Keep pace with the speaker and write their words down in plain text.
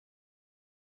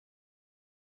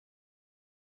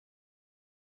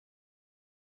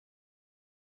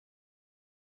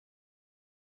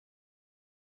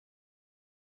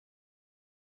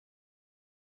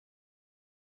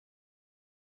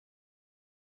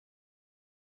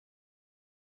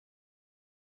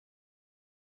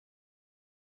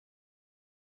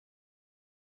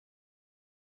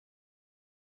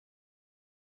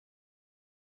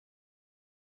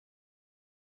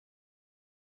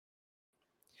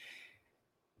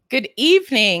Good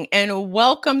evening and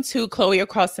welcome to Chloe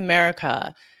Across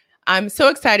America. I'm so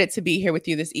excited to be here with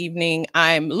you this evening.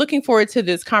 I'm looking forward to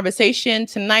this conversation.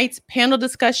 Tonight's panel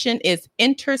discussion is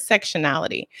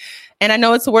intersectionality. And I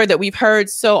know it's a word that we've heard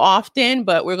so often,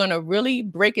 but we're going to really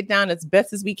break it down as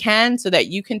best as we can so that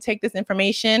you can take this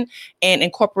information and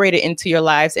incorporate it into your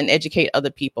lives and educate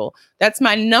other people. That's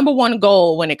my number one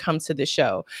goal when it comes to the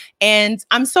show. And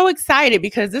I'm so excited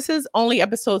because this is only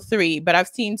episode 3, but I've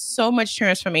seen so much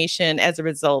transformation as a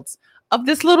result of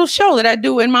this little show that I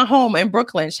do in my home in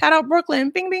Brooklyn. Shout out Brooklyn,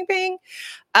 bing, bing, bing.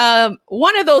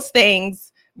 One of those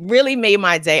things really made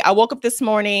my day. I woke up this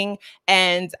morning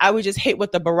and I was just hit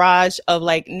with a barrage of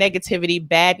like negativity,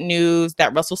 bad news,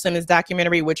 that Russell Simmons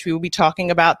documentary, which we will be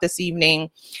talking about this evening.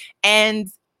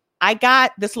 And I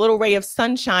got this little ray of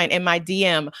sunshine in my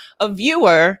DM. A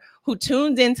viewer who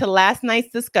tuned into last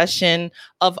night's discussion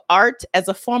of art as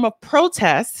a form of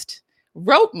protest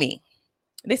wrote me.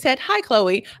 They said, "Hi,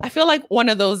 Chloe. I feel like one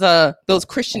of those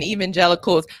Christian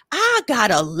evangelicals. I got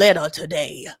a letter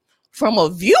today from a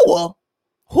viewer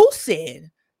who said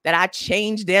that I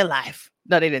changed their life."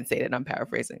 No, they didn't say that. I'm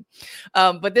paraphrasing.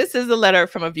 But this is a letter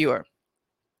from a viewer.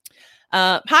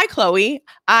 "Hi, Chloe.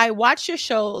 I watched your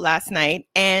show last night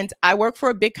and I work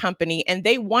for a big company and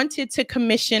they wanted to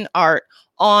commission art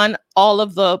on all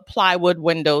of the plywood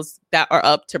windows that are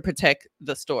up to protect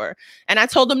the store. And I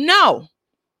told them no,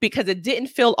 because it didn't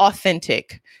feel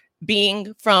authentic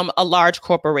being from a large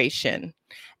corporation.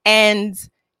 And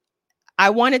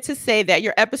I wanted to say that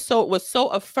your episode was so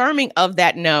affirming of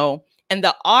that no, and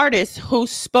the artists who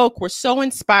spoke were so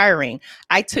inspiring.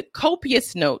 I took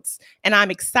copious notes, and I'm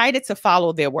excited to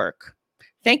follow their work.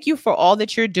 Thank you for all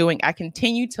that you're doing. I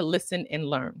continue to listen and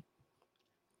learn."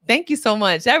 Thank you so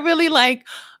much. That really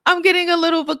I'm getting a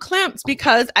little verklempt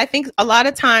because I think a lot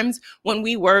of times when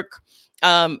we work,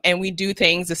 and we do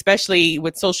things, especially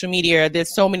with social media,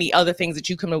 there's so many other things that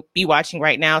you can be watching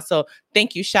right now. So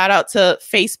thank you. Shout out to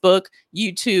Facebook,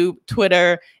 YouTube,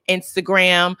 Twitter,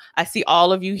 Instagram. I see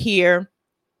all of you here.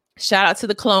 Shout out to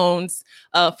the clones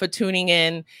for tuning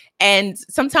in. And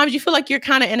sometimes you feel like you're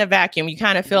kind of in a vacuum. You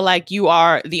kind of feel like you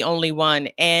are the only one.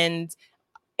 And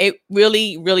it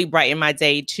really, really brightened my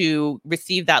day to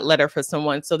receive that letter for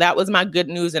someone. So that was my good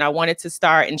news. And I wanted to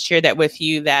start and share that with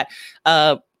you that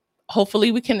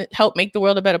hopefully we can help make the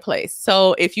world a better place.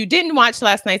 So if you didn't watch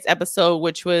last night's episode,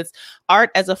 which was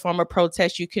art as a form of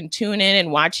protest, you can tune in and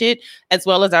watch it, as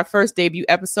well as our first debut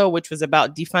episode, which was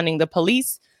about defunding the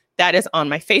police. That is on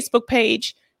my Facebook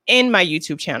page and my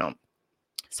YouTube channel.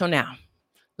 So now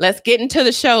let's get into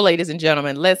the show, ladies and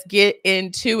gentlemen. Let's get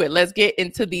into it. Let's get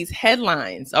into these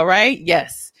headlines. All right.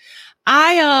 Yes.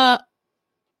 I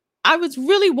was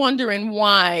really wondering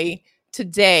why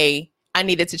today I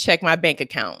needed to check my bank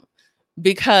account.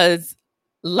 Because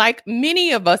like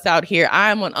many of us out here,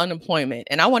 I'm on unemployment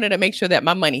and I wanted to make sure that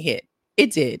my money hit.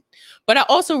 It did. But I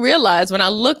also realized when I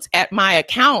looked at my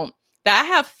account that I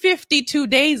have 52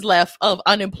 days left of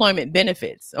unemployment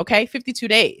benefits. Okay, 52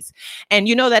 days. And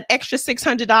you know that extra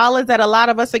 $600 that a lot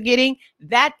of us are getting,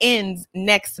 that ends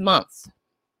next month.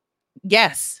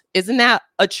 Yes. Isn't that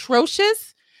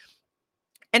atrocious?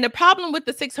 And the problem with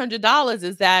the $600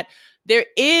 is that there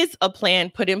is a plan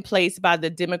put in place by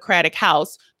the Democratic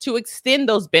House to extend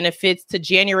those benefits to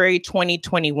January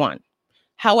 2021.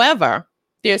 However,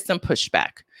 there's some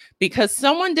pushback because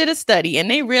someone did a study and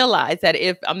they realized that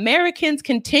if Americans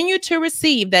continue to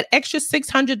receive that extra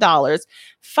 $600,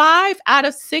 5 out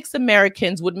of 6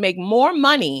 Americans would make more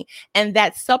money and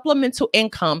that supplemental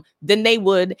income than they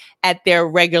would at their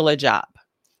regular job.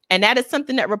 And that is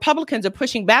something that Republicans are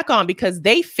pushing back on because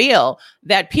they feel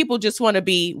that people just want to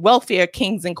be welfare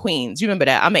kings and queens. You remember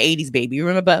that? I'm an 80s baby. You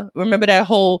remember that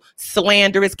whole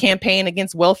slanderous campaign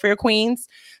against welfare queens?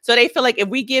 So they feel like if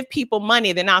we give people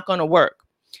money, they're not going to work.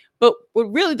 But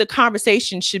what really the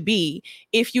conversation should be,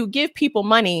 if you give people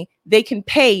money, they can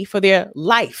pay for their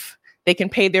life. They can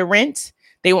pay their rent.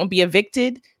 They won't be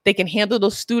evicted. They can handle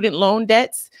those student loan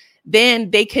debts. Then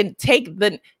they can take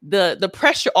the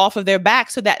pressure off of their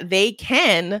back so that they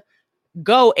can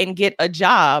go and get a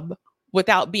job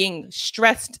without being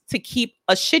stressed to keep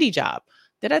a shitty job.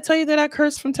 Did I tell you that I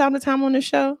curse from time to time on the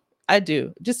show? I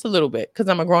do, just a little bit, because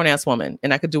I'm a grown-ass woman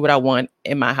and I could do what I want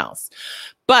in my house.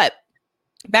 But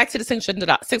back to the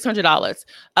 $600.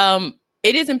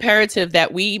 it is imperative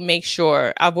that we make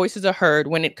sure our voices are heard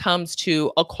when it comes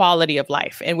to equality of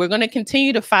life. And we're going to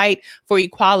continue to fight for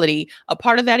equality. A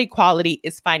part of that equality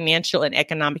is financial and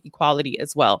economic equality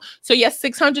as well. So yes,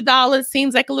 $600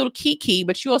 seems like a little kiki,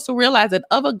 but you also realize that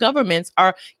other governments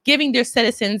are giving their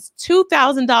citizens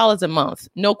 $2,000 a month,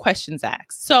 no questions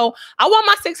asked. So I want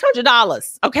my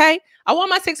 $600, okay? I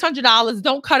want my $600.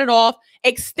 Don't cut it off.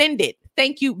 Extend it.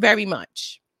 Thank you very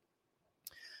much.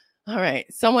 All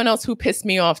right. Someone else who pissed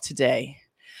me off today.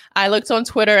 I looked on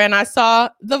Twitter and I saw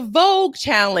the Vogue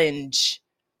challenge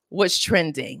was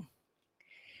trending.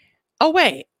 Oh,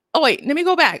 wait. Let me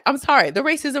go back. I'm sorry. The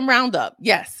racism roundup.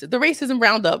 Yes, the racism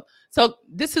roundup. So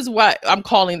this is what I'm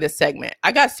calling this segment.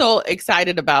 I got so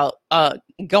excited about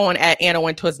going at Anna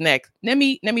Wintour's neck. Let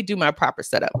me do my proper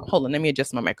setup. Hold on. Let me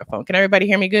adjust my microphone. Can everybody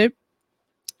hear me good?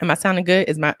 Am I sounding good?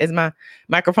 Is my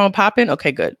microphone popping?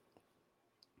 Okay, good.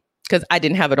 Because I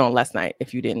didn't have it on last night,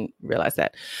 if you didn't realize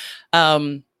that.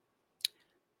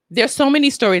 There's so many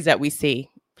stories that we see,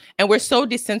 and we're so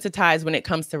desensitized when it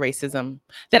comes to racism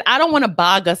that I don't want to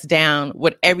bog us down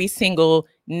with every single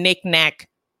knick-knack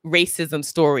racism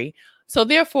story. So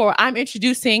therefore, I'm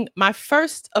introducing my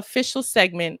first official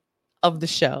segment of the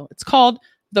show. It's called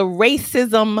the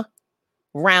Racism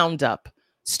Roundup.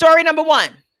 Story number 1,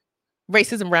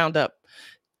 Racism Roundup.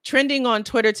 Trending on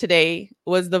Twitter today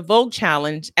was the Vogue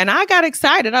challenge. And I got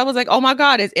excited. I was like, oh my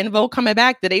God, is En Vogue coming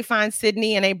back? Did they find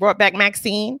Sydney and they brought back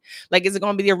Maxine? Like, is it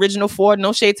going to be the original 4?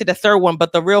 No shade to the third one,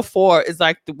 but the real 4 is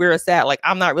like where it's at. Like,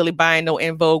 I'm not really buying no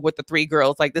En Vogue with the 3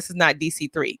 girls. Like, this is not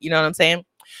DC3. You know what I'm saying?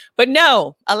 But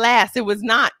no, alas, it was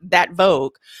not that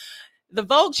Vogue. The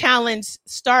Vogue challenge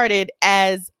started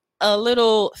as a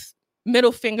little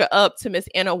middle finger up to Miss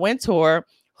Anna Wintour,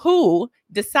 who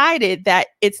decided that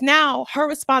it's now her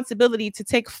responsibility to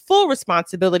take full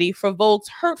responsibility for Vogue's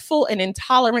hurtful and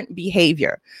intolerant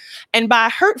behavior. And by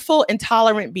hurtful,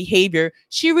 intolerant behavior,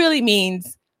 she really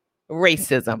means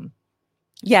racism.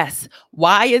 Yes.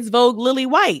 Why is Vogue lily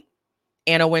white?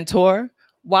 Anna Wintour.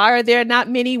 Why are there not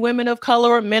many women of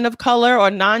color or men of color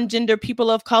or non-gender people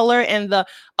of color in the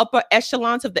upper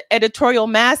echelons of the editorial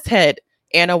masthead?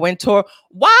 Anna Wintour.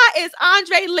 Why is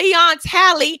Andre Leon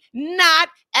Talley not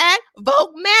at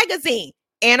Vogue magazine?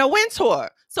 Anna Wintour.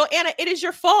 So Anna, it is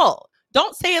your fault.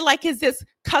 Don't say it like it's this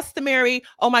customary,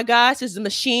 oh my gosh, it's the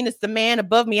machine, it's the man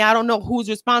above me, I don't know who's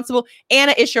responsible.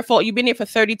 Anna, it's your fault. You've been here for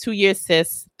 32 years,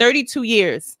 sis. 32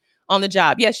 years on the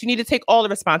job. Yes, you need to take all the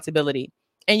responsibility.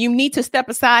 And you need to step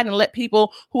aside and let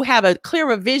people who have a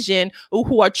clearer vision,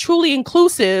 who are truly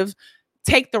inclusive,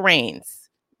 take the reins.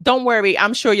 Don't worry.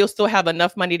 I'm sure you'll still have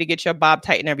enough money to get your bob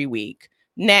tightened every week.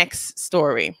 Next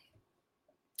story.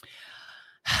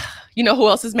 You know who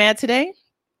else is mad today?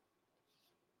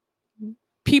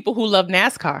 People who love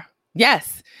NASCAR.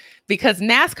 Yes, because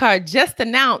NASCAR just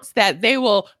announced that they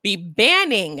will be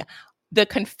banning the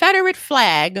Confederate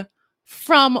flag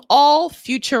from all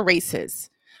future races.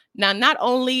 Now, not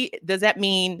only does that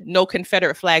mean no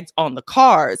Confederate flags on the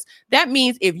cars, that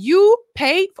means if you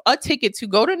pay a ticket to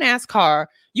go to NASCAR,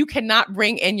 you cannot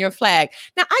bring in your flag.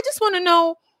 Now, I just want to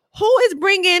know who is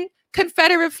bringing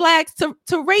Confederate flags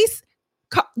to race.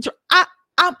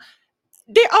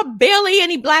 There are barely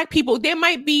any Black people. There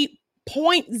might be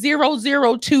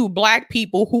 0.002 Black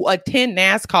people who attend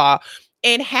NASCAR,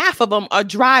 and half of them are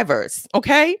drivers.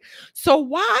 Okay. So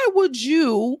why would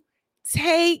you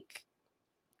take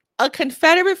a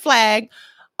Confederate flag,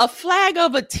 a flag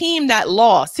of a team that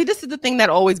lost? See, this is the thing that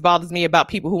always bothers me about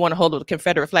people who want to hold up the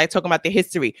Confederate flag, talking about the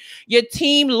history. Your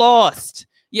team lost.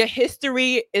 Your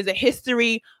history is a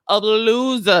history of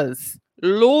losers.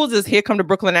 Losers. Here come the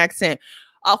Brooklyn accent.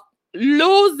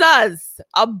 Losers.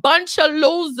 A bunch of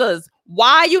losers.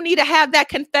 Why you need to have that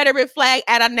Confederate flag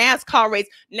at a NASCAR race?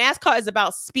 NASCAR is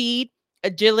about speed,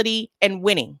 agility, and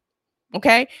winning.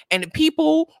 Okay? And the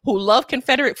people who love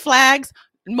Confederate flags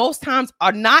most times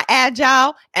are not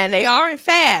agile, and they aren't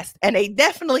fast, and they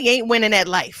definitely ain't winning at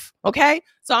life. Okay.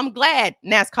 So I'm glad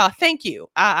NASCAR. Thank you.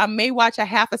 I may watch a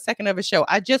half a second of a show.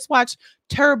 I just watched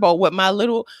Turbo with my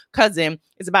little cousin.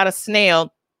 It's about a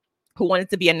snail who wanted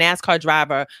to be a NASCAR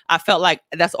driver. I felt like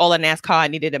that's all a NASCAR I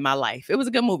needed in my life. It was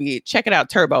a good movie. Check it out.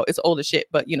 Turbo. It's old as shit,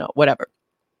 but you know, whatever.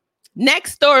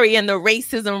 Next story in the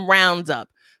racism roundup.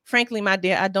 Frankly, my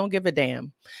dear, I don't give a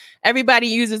damn. Everybody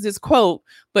uses this quote,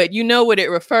 but you know what it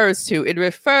refers to. It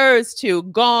refers to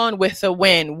Gone with the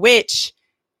Wind, which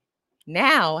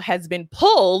now has been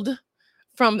pulled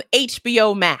from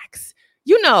HBO Max.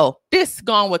 You know, this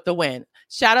Gone with the Wind.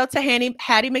 Shout out to Hattie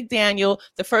McDaniel,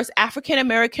 the first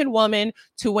African-American woman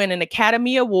to win an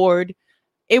Academy Award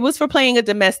It was for playing a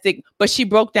domestic, but she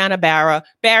broke down a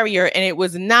barrier, and it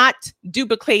was not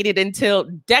duplicated until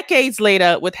decades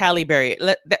later with Halle Berry.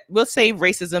 We'll save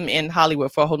racism in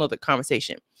Hollywood for a whole nother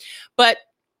conversation. But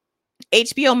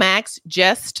HBO Max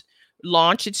just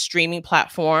launched its streaming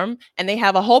platform, and they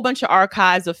have a whole bunch of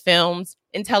archives of films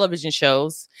and television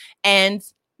shows, and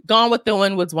Gone with the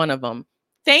Wind was one of them.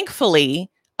 Thankfully,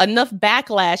 enough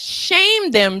backlash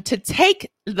shamed them to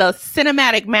take the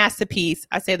cinematic masterpiece,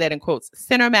 I say that in quotes,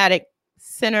 cinematic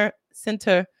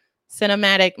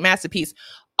masterpiece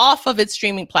off of its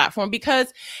streaming platform,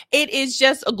 because it is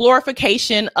just a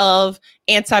glorification of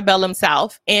antebellum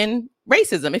South and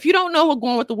racism. If you don't know what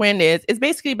Gone with the Wind is, it's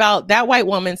basically about that white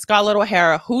woman, Scarlett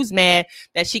O'Hara, who's mad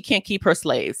that she can't keep her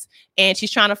slaves. And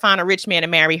she's trying to find a rich man to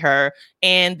marry her.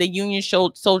 And the Union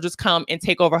soldiers come and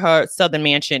take over her southern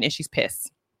mansion, and she's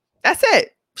pissed. That's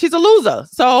it. She's a loser.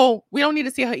 So we don't need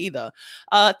to see her either.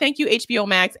 Thank you, HBO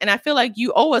Max. And I feel like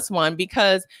you owe us one,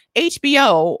 because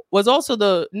HBO was also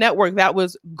the network that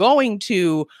was going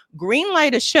to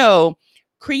greenlight a show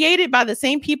created by the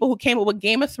same people who came up with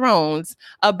Game of Thrones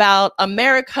about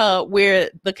America, where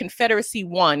the Confederacy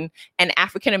won and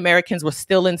African Americans were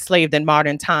still enslaved in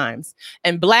modern times.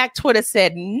 And Black Twitter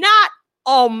said, not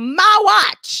on my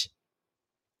watch.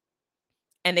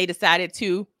 And they decided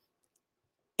to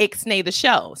ixnay the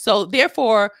show. So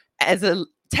therefore, as a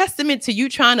testament to you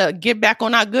trying to get back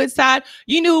on our good side,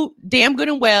 you knew damn good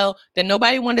and well that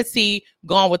nobody wanted to see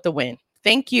Gone with the Wind.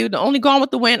 Thank you. The only Gone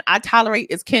with the Wind I tolerate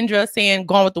is Kendra saying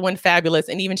Gone with the Wind fabulous,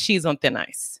 and even she's on thin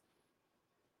ice.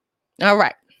 All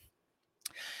right.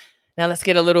 Now let's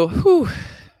get a little,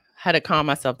 had to calm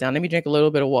myself down. Let me drink a little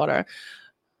bit of water.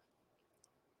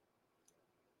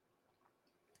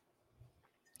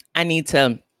 I need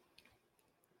to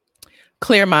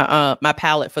clear my my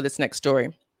palate for this next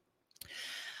story.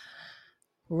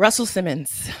 Russell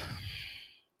Simmons.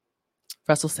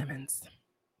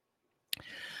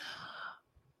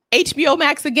 HBO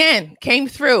Max again came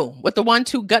through with the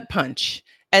 1-2 gut punch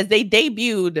as they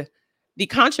debuted the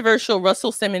controversial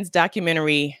Russell Simmons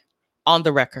documentary, On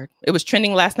the Record. It was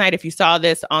trending last night. If you saw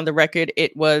this, On the Record,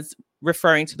 it was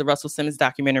referring to the Russell Simmons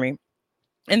documentary.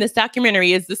 And this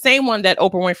documentary is the same one that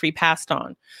Oprah Winfrey passed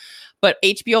on. But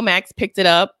HBO Max picked it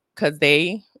up because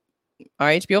they are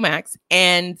HBO Max,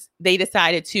 and they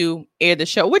decided to air the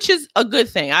show, which is a good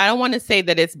thing. I don't want to say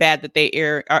that it's bad that they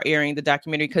are airing the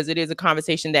documentary, because it is a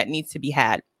conversation that needs to be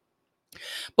had.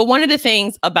 But one of the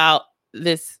things about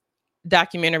this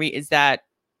documentary is that,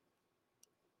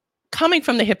 coming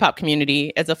from the hip hop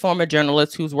community as a former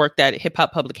journalist who's worked at hip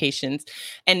hop publications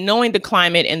and knowing the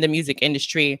climate in the music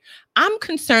industry, I'm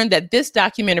concerned that this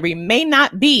documentary may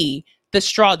not be the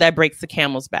straw that breaks the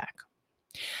camel's back.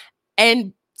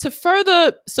 And to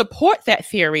further support that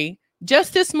theory,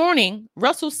 just this morning,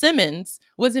 Russell Simmons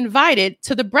was invited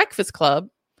to the Breakfast Club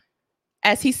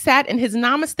as he sat in his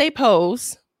namaste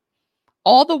pose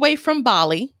all the way from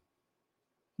Bali.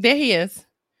 There he is.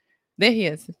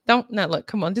 Don't not look.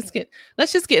 Come on,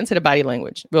 let's just get into the body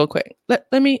language real quick. Let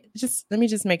me just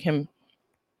make him.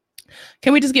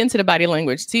 Can we just get into the body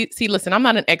language? See, listen, I'm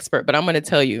not an expert, but I'm going to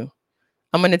tell you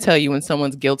when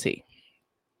someone's guilty.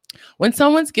 When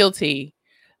someone's guilty,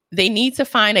 they need to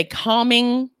find a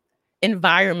calming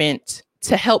environment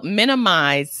to help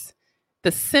minimize the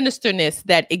sinisterness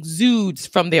that exudes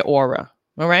from their aura.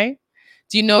 All right.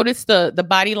 Do you notice the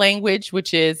body language,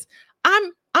 which is,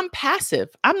 I'm passive.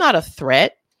 I'm not a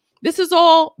threat. This is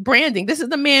all branding. This is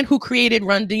the man who created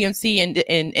Run DMC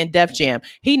and Def Jam.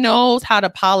 He knows how to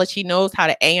polish. He knows how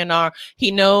to A&R. He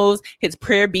knows his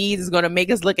prayer beads is going to make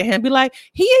us look at him and be like,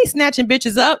 he ain't snatching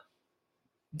bitches up.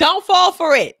 Don't fall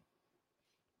for it.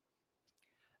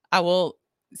 I will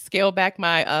scale back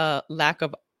my lack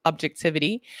of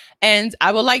objectivity. And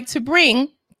I would like to bring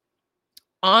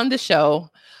on the show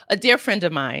a dear friend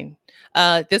of mine.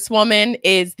 This woman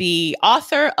is the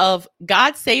author of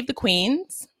God Save the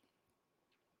Queens,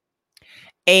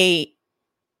 a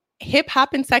hip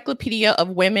hop encyclopedia of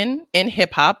women in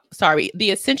hip hop.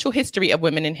 The essential history of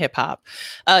women in hip hop.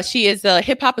 She is a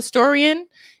hip hop historian.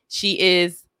 She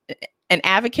is an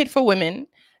advocate for women,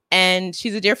 and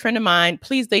she's a dear friend of mine.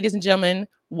 Please, ladies and gentlemen,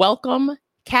 welcome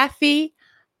Kathy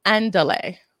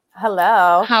Andale.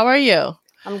 Hello. How are you?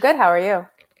 I'm good. How are you?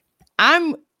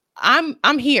 I'm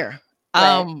here.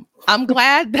 Right. I'm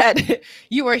glad that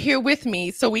you are here with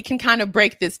me so we can kind of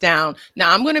break this down.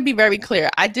 Now, I'm going to be very clear.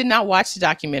 I did not watch the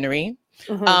documentary,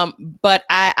 but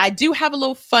I do have a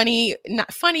little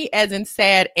not funny as in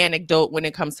sad anecdote when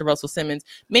it comes to Russell Simmons.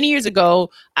 Many years ago,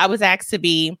 I was asked to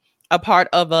be a part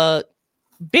of a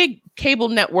big cable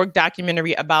network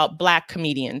documentary about Black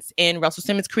comedians. And Russell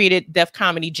Simmons created Def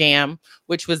Comedy Jam,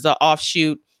 which was an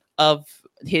offshoot of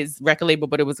his record label,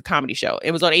 but it was a comedy show.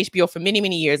 It was on HBO for many,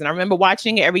 many years. And I remember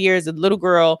watching it every year as a little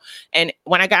girl. And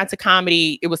when I got into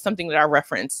comedy, it was something that I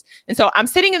referenced. And so I'm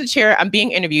sitting in the chair, I'm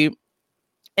being interviewed,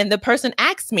 and the person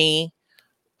asked me,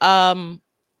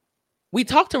 we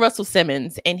talked to Russell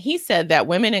Simmons, and he said that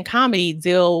women in comedy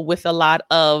deal with a lot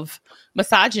of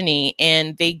misogyny,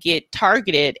 and they get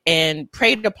targeted and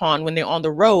preyed upon when they're on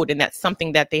the road. And that's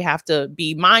something that they have to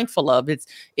be mindful of.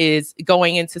 Is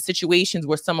going into situations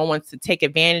where someone wants to take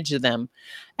advantage of them.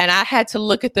 And I had to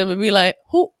look at them and be like,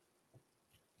 who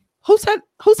said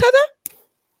that?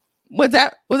 Was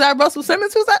that Russell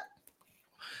Simmons? Who's that?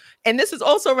 And this is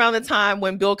also around the time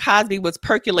when Bill Cosby was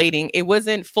percolating. It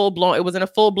wasn't a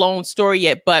full-blown story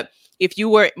yet, but if you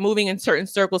were moving in certain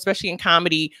circles, especially in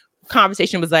comedy,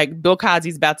 conversation was like, Bill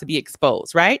Cosby's about to be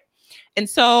exposed, right? And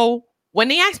so when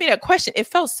they asked me that question, it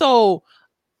felt so,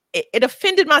 it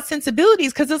offended my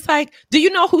sensibilities, because it's like, do you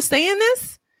know who's saying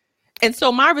this? And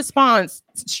so my response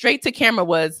straight to camera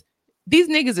was, these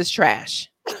niggas is trash.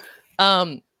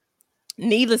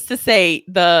 Needless to say,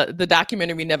 the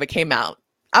documentary never came out.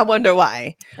 I wonder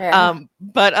why. Yeah.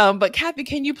 But Kathy,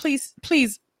 can you please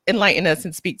enlighten us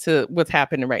and speak to what's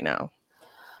happening right now?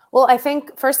 Well, I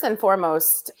think first and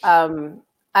foremost,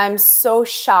 I'm so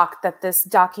shocked that this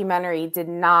documentary did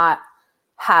not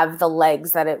have the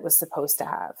legs that it was supposed to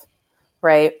have,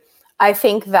 right? I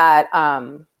think that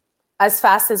as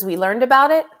fast as we learned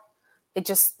about it, it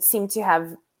just seemed to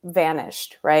have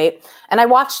vanished, right? And I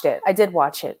watched it. I did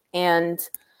watch it. And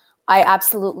I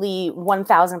absolutely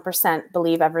 1000%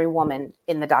 believe every woman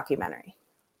in the documentary.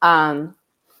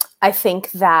 I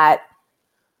think that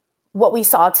what we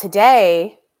saw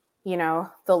today, the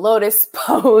lotus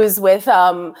pose with,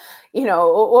 what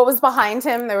was behind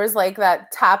him? There was like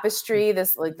that tapestry,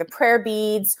 this like the prayer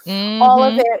beads, all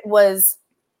of it was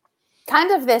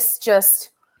kind of this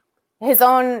just his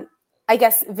own, I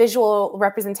guess, visual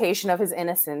representation of his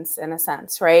innocence in a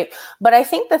sense, right? But I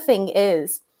think the thing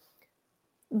is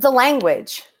the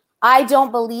language. I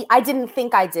didn't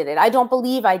think I did it. I don't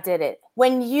believe I did it.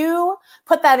 When you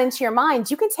put that into your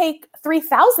mind, you can take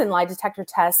 3,000 lie detector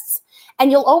tests and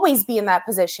you'll always be in that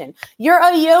position. You're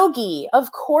a yogi.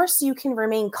 Of course you can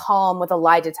remain calm with a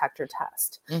lie detector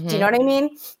test. Mm-hmm. Do you know what I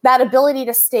mean? That ability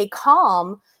to stay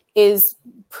calm is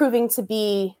proving to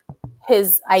be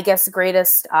his, I guess,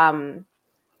 greatest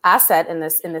asset in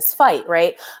this fight,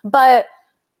 right? But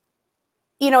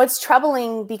it's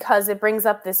troubling because it brings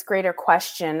up this greater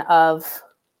question of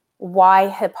why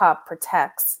hip hop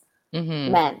protects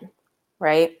men,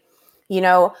 right?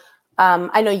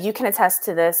 I know you can attest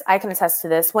to this. I can attest to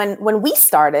this. When we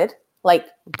started, like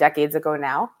decades ago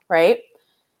now, right?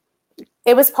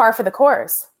 It was par for the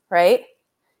course, right?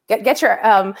 Get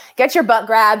your butt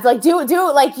grabbed, like do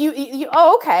like you.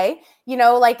 Oh, okay.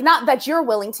 Like not that you're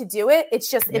willing to do it.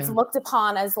 It's just it's looked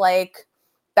upon as like,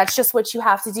 that's just what you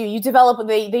have to do. You develop,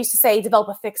 they used to say, develop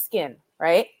a thick skin,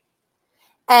 right?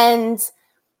 And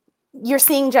you're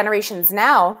seeing generations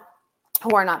now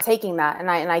who are not taking that. And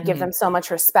I give them so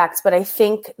much respect. But I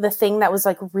think the thing that was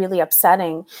like really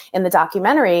upsetting in the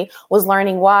documentary was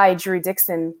learning why Drew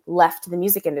Dixon left the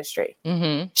music industry.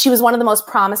 Mm-hmm. She was one of the most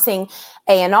promising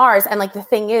A&Rs. And like, the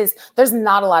thing is, there's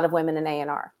not a lot of women in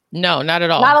A&R. No, not at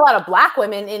all. Not a lot of Black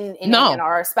women in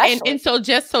A&R, especially. And so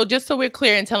just so we're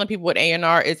clear and telling people what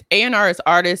A&R is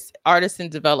artists in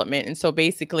development. And so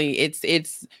basically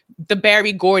it's the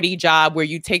Barry Gordy job where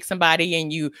you take somebody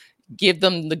and you give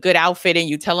them the good outfit and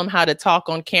you tell them how to talk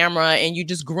on camera and you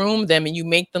just groom them and you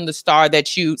make them the star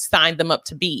that you signed them up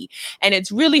to be. And it's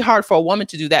really hard for a woman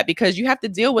to do that because you have to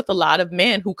deal with a lot of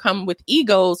men who come with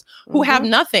egos, who have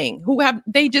nothing,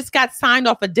 they just got signed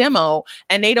off a demo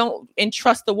and they don't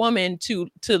entrust the woman to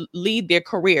lead their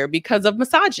career because of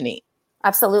misogyny.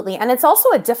 Absolutely. And it's also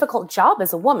a difficult job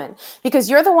as a woman because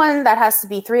you're the one that has to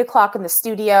be 3:00 in the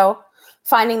studio,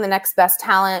 finding the next best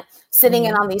talent, sitting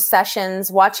in on these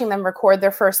sessions, watching them record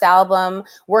their first album,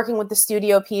 working with the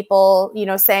studio people,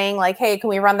 saying like, hey, can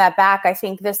we run that back? I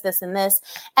think this, and this.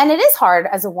 And it is hard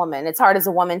as a woman. It's hard as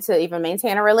a woman to even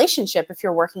maintain a relationship if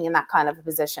you're working in that kind of a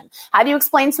position. How do you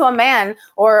explain to a man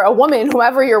or a woman,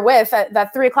 whoever you're with, at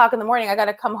 3:00 in the morning, I got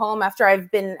to come home after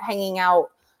I've been hanging out,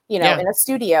 in a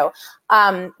studio.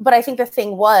 But I think the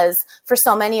thing was, for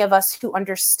so many of us who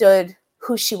understood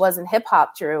who she was in hip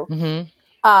hop, Drew,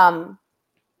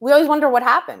 we always wonder what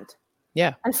happened.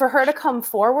 Yeah. And for her to come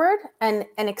forward and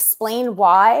explain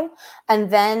why, and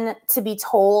then to be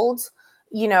told,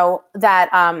 that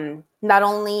not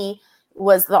only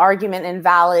was the argument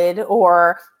invalid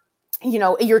or you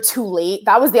know, you're too late.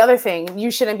 That was the other thing.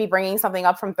 You shouldn't be bringing something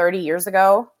up from 30 years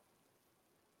ago.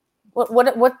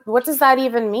 What does that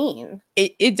even mean?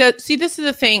 It does. See, this is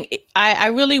the thing. I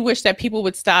really wish that people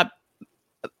would stop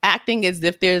acting as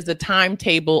if there's a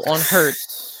timetable on hurt.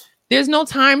 There's no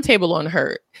timetable on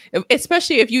hurt,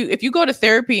 especially if you go to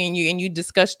therapy and you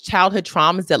discuss childhood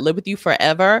traumas that live with you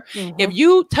forever. Mm-hmm. If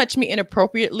you touch me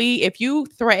inappropriately, if you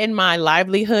threaten my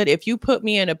livelihood, if you put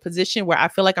me in a position where I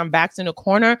feel like I'm backed in a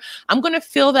corner, I'm going to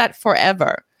feel that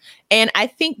forever. And I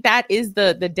think that is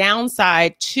the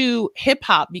downside to hip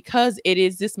hop, because it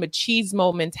is this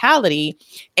machismo mentality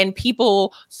and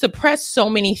people suppress so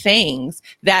many things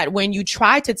that when you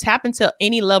try to tap into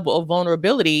any level of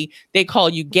vulnerability, they call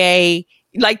you gay.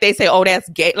 Like they say, oh, that's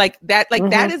gay. Like that,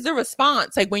 that is the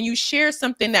response. Like when you share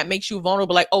something that makes you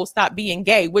vulnerable, like, oh, stop being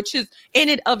gay, which is in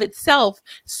and of itself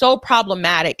so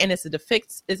problematic. And it's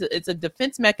a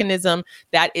defense mechanism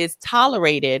that is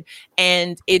tolerated.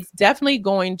 And it's definitely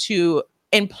going to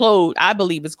implode. I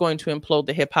believe it's going to implode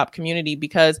the hip hop community,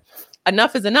 because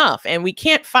enough is enough. And we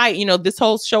can't fight. You know, this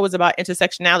whole show is about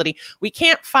intersectionality. We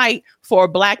can't fight for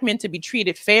Black men to be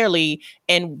treated fairly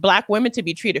and Black women to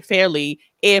be treated fairly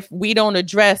if we don't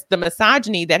address the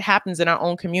misogyny that happens in our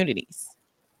own communities.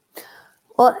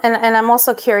 Well, and I'm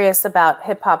also curious about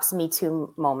hip hop's Me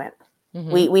Too moment.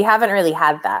 Mm-hmm. We haven't really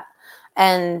had that.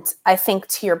 And I think,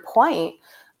 to your point,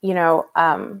 you know,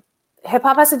 hip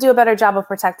hop has to do a better job of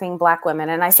protecting Black women.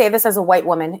 And I say this as a white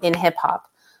woman in hip hop.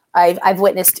 I've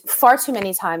witnessed far too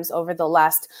many times over the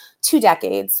last 2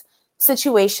 decades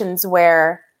situations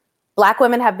where Black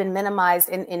women have been minimized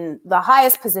in the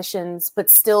highest positions, but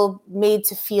still made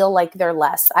to feel like they're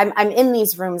less. I'm in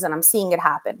these rooms and I'm seeing it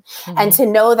happen. Mm-hmm. And to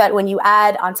know that when you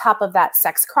add on top of that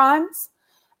sex crimes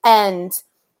and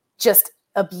just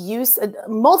abuse,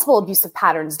 multiple abusive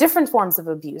patterns, different forms of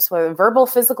abuse, whether verbal,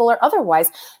 physical, or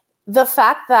otherwise, the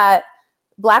fact that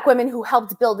Black women who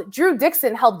helped build, Drew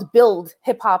Dixon helped build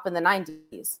hip hop in the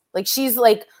 90s. Like, she's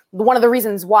like one of the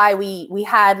reasons why we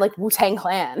had like Wu-Tang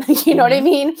Clan. You know what I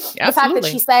mean? Yeah, the fact that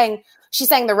she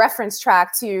sang the reference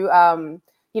track to,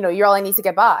 you know, You're All I Need to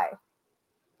Get By,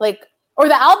 like, or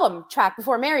the album track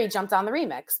before Mary jumped on the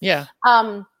remix. Yeah.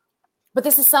 But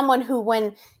this is someone who,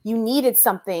 when you needed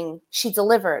something, she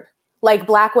delivered, like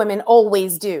Black women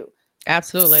always do.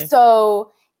 Absolutely.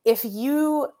 So if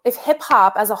hip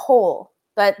hop as a whole,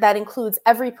 that includes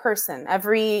every person,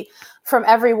 from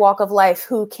every walk of life,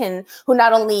 who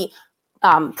not only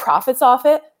profits off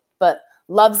it, but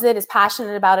loves it, is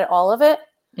passionate about it, all of it,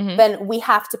 mm-hmm. then we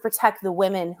have to protect the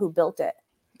women who built it.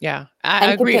 Yeah,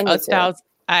 I agree 1,000%.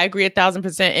 I agree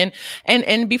 1,000%.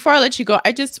 And before I let you go,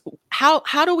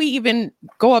 how do we even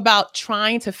go about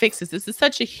trying to fix this? This is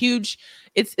such a huge,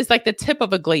 it's like the tip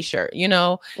of a glacier, you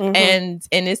know, mm-hmm. and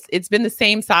it's been the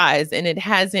same size and it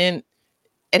hasn't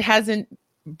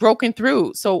broken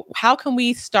through. So how can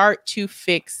we start to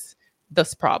fix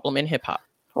this problem in hip hop?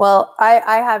 Well,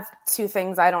 I have 2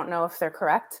 things. I don't know if they're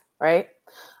correct, right?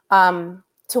 To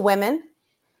women,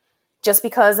 just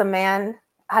because a man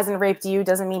hasn't raped you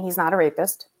doesn't mean he's not a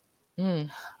rapist.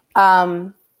 Mm.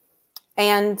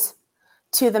 And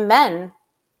to the men,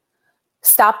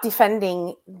 stop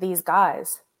defending these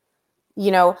guys.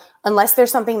 You know, unless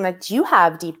there's something that you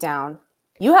have deep down,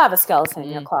 you have a skeleton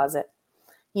in your closet.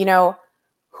 You know,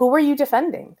 who are you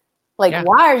defending? Like,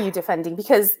 why are you defending?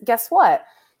 Because guess what?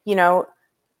 You know,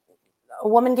 a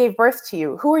woman gave birth to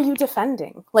you. Who are you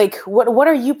defending? Like, what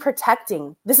are you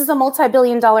protecting? This is a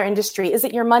multi-billion-dollar industry. Is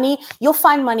it your money? You'll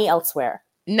find money elsewhere.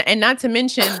 And not to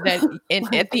mention that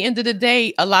at the end of the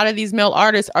day, a lot of these male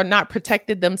artists are not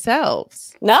protected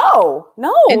themselves. No.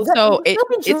 And so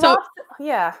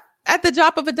yeah. At the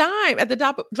drop of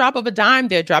a dime,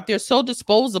 they're so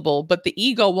disposable, but the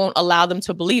ego won't allow them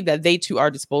to believe that they too are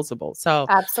disposable. So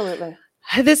absolutely.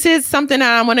 This is something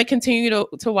that I want to continue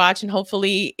to watch, and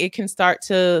hopefully it can start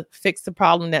to fix the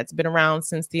problem that's been around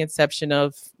since the inception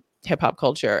of hip hop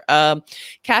culture.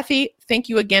 Kathy, thank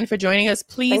you again for joining us.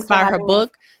 Please buy her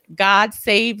book, God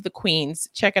Save the Queens.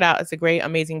 Check it out. It's a great,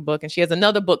 amazing book. And she has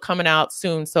another book coming out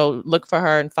soon. So look for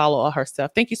her and follow all her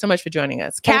stuff. Thank you so much for joining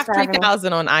us. Kath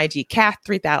 3000 on IG. Kath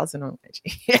 3000 on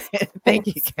IG. Thank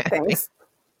you, Kathy. Thanks.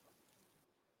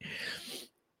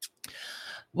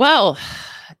 Well,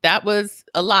 that was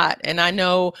a lot. And I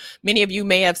know many of you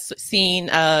may have seen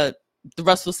the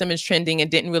Russell Simmons trending and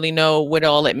didn't really know what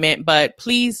all it meant, but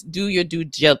please do your due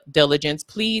diligence.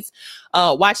 Please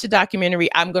watch the documentary.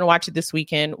 I'm going to watch it this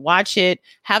weekend. Watch it,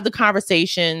 have the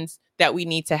conversations that we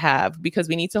need to have, because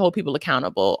we need to hold people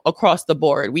accountable across the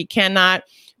board. We cannot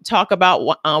talk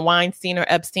about Weinstein or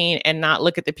Epstein and not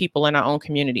look at the people in our own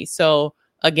community. So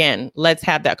again, let's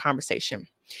have that conversation.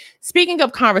 Speaking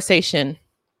of conversation,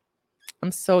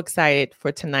 I'm so excited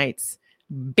for tonight's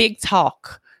big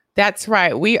talk. That's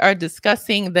right. We are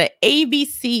discussing the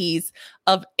ABCs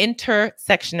of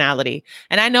intersectionality.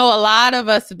 And I know a lot of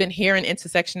us have been hearing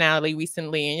intersectionality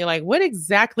recently, and you're like, what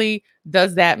exactly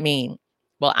does that mean?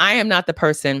 Well, I am not the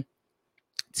person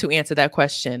to answer that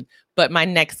question, but my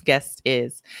next guest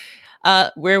is.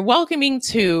 We're welcoming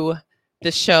to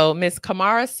the show Miss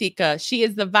Kamara Sika. She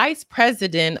is the Vice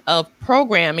President of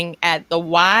Programming at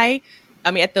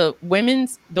I'm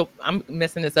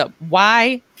messing this up,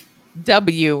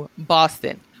 YW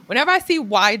Boston. Whenever I see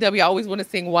YW, I always want to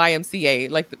sing YMCA,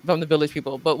 like from the Village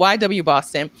People, but YW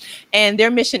Boston. And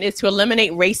their mission is to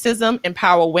eliminate racism,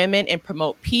 empower women, and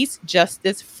promote peace,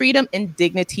 justice, freedom, and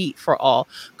dignity for all.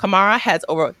 Kamara has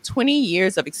over 20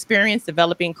 years of experience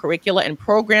developing curricula and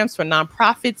programs for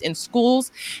nonprofits and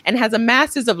schools, and has a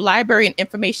master's of library and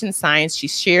information science. She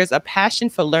shares a passion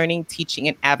for learning, teaching,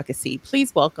 and advocacy.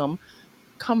 Please welcome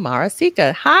Kamara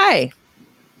Sika. Hi.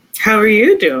 How are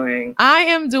you doing? I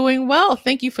am doing well.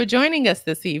 Thank you for joining us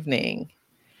this evening.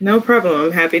 No problem.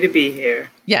 I'm happy to be here.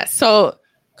 Yes. So,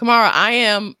 Kamara,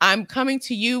 I'm coming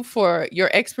to you for your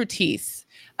expertise.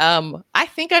 I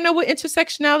think I know what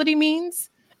intersectionality means.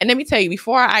 And let me tell you,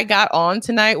 before I got on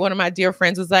tonight, one of my dear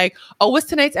friends was like, "Oh, what's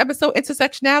tonight's episode?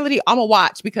 Intersectionality? I'm gonna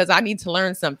watch because I need to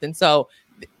learn something." So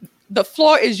the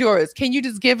floor is yours. Can you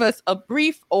just give us a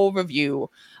brief overview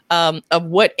of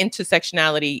what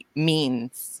intersectionality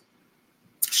means?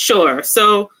 Sure.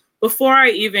 So before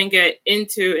I even get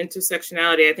into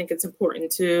intersectionality, I think it's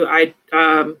important to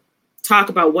talk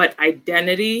about what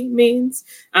identity means.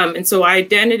 And so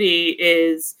identity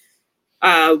is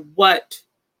what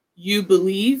you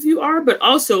believe you are, but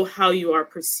also how you are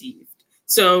perceived.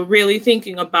 So really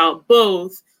thinking about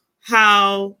both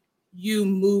how you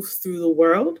move through the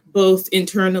world, both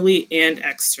internally and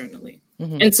externally.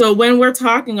 Mm-hmm. And so when we're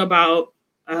talking about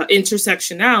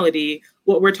intersectionality,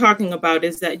 what we're talking about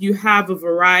is that you have a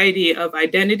variety of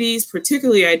identities,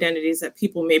 particularly identities that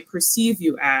people may perceive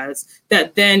you as,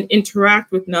 that then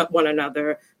interact with one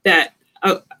another, that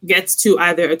gets to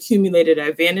either accumulated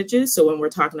advantages. So when we're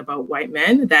talking about white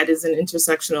men, that is an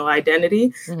intersectional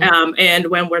identity. Mm-hmm. And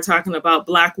when we're talking about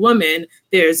Black women,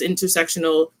 there's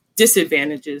intersectional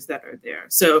disadvantages that are there.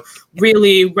 So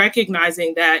really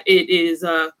recognizing that it is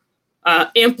a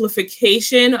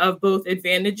amplification of both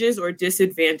advantages or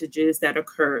disadvantages that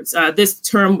occurs. This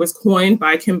term was coined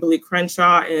by Kimberly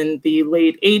Crenshaw in the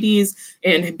late 80s,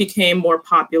 and it became more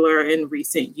popular in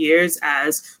recent years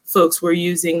as folks were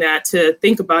using that to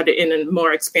think about it in a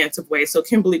more expansive way. So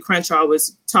Kimberly Crenshaw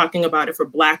was talking about it for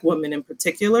Black women in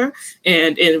particular.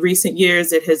 And in recent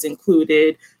years, it has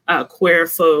included queer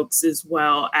folks as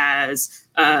well as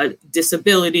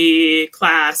disability,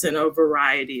 class, and a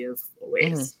variety of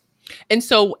ways. Mm-hmm. And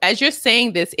so as you're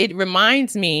saying this, it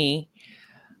reminds me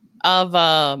of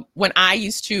when I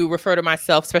used to refer to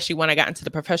myself, especially when I got into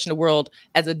the professional world,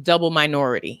 as a double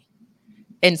minority.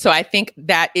 And so I think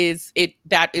that is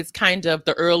kind of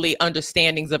the early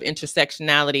understandings of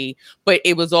intersectionality, but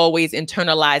it was always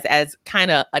internalized as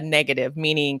kind of a negative,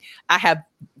 meaning I have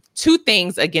two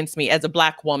things against me as a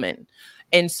Black woman.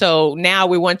 And so now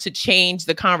we want to change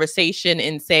the conversation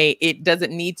and say it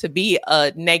doesn't need to be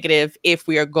a negative if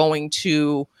we are going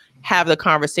to have the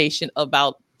conversation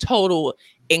about total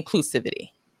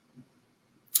inclusivity.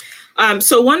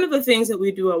 So one of the things that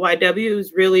we do at YW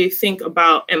is really think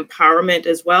about empowerment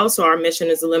as well. So our mission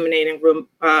is eliminating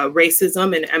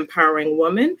racism and empowering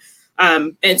women.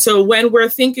 And so when we're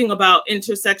thinking about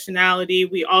intersectionality,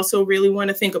 we also really want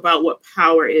to think about what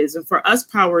power is. And for us,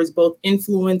 power is both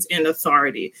influence and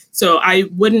authority. So I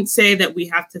wouldn't say that we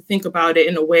have to think about it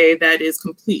in a way that is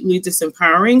completely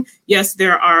disempowering. Yes,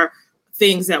 there are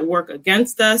things that work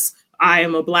against us. I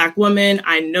am a Black woman.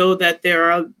 I know that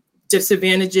there are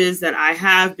disadvantages that I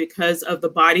have because of the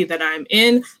body that I'm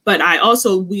in, but I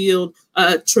also wield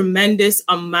a tremendous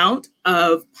amount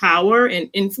of power and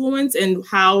influence. And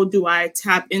how do I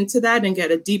tap into that and get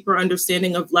a deeper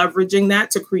understanding of leveraging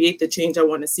that to create the change I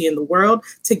want to see in the world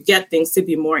to get things to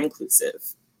be more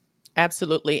inclusive?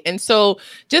 Absolutely. And so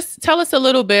just tell us a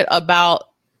little bit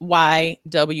about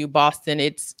YW Boston.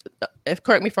 It's,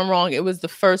 correct me if I'm wrong, it was the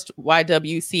first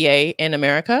YWCA in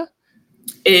America?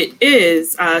 It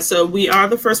is. So we are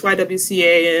the first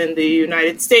YWCA in the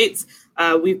United States.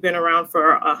 We've been around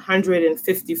for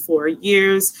 154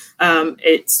 years.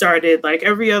 It started like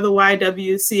every other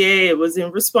YWCA. It was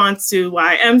in response to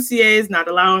YMCAs not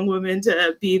allowing women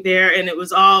to be there. And it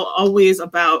was always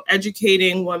about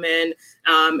educating women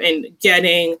and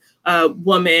getting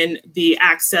woman the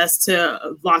access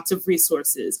to lots of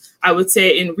resources. I would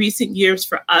say in recent years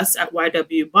for us at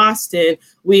YW Boston,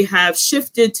 we have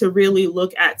shifted to really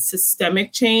look at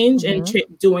systemic change and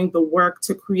doing the work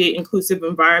to create inclusive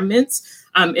environments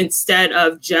instead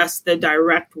of just the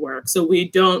direct work. So we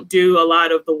don't do a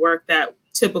lot of the work that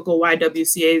typical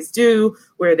YWCAs do,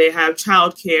 where they have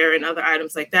childcare and other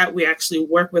items like that. We actually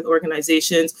work with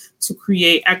organizations to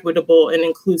create equitable and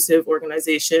inclusive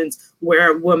organizations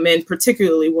where women,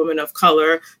 particularly women of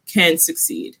color, can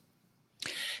succeed.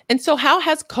 And so how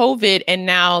has COVID and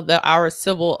now our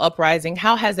civil uprising,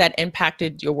 how has that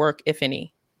impacted your work, if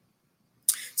any?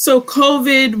 So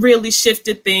COVID really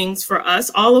shifted things for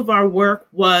us. All of our work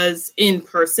was in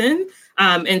person.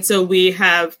 And so we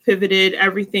have pivoted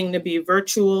everything to be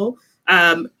virtual.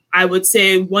 I would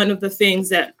say one of the things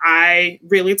that I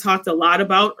really talked a lot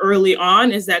about early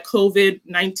on is that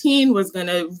COVID-19 was going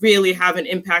to really have an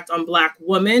impact on Black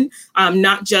women,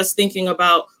 not just thinking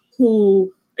about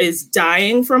who is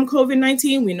dying from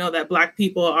COVID-19. We know that Black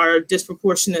people are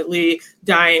disproportionately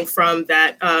dying from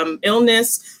that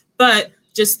illness, but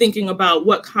just thinking about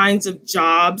what kinds of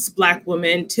jobs Black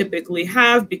women typically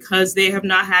have because they have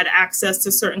not had access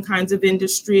to certain kinds of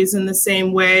industries in the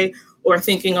same way, or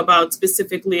thinking about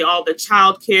specifically all the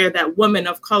childcare that women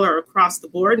of color across the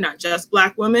board, not just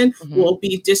Black women, will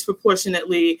be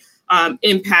disproportionately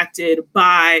impacted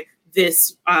by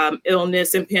this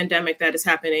illness and pandemic that is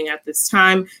happening at this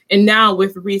time. And now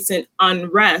with recent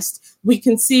unrest, we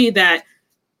can see that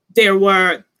there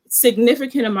were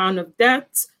significant amount of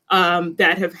deaths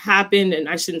that have happened, and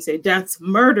I shouldn't say deaths,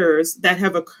 murders that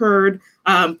have occurred,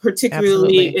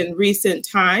 particularly in recent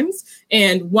times.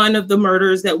 And one of the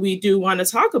murders that we do want to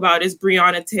talk about is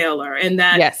Breonna Taylor, and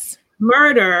that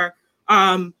murder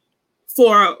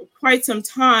for quite some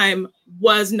time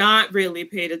was not really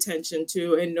paid attention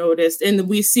to and noticed. And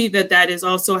we see that that is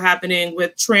also happening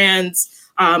with trans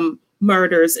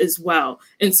murders as well.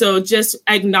 And so just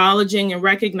acknowledging and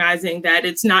recognizing that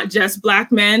it's not just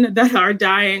Black men that are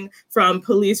dying from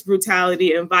police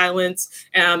brutality and violence.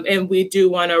 And we do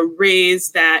want to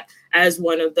raise that as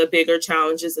one of the bigger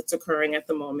challenges that's occurring at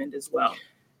the moment as well.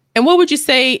 And what would you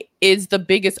say is the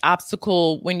biggest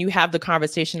obstacle when you have the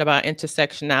conversation about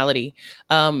intersectionality?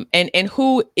 And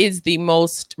who is the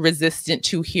most resistant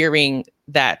to hearing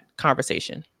that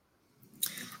conversation?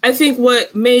 I think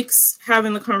what makes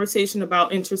having the conversation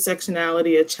about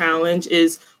intersectionality a challenge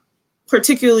is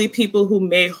particularly people who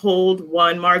may hold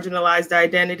one marginalized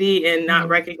identity and not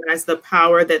recognize the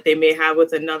power that they may have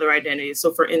with another identity.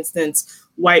 So for instance,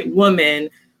 white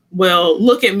women will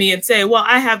look at me and say, well,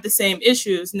 I have the same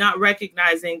issues, not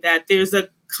recognizing that there's a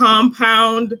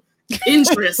compound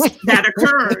interest that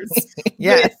occurs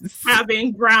with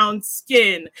having brown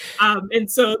skin. And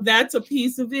so that's a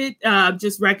piece of it,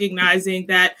 just recognizing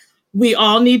that we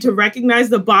all need to recognize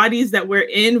the bodies that we're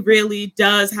in really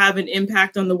does have an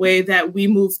impact on the way that we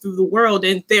move through the world.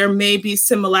 And there may be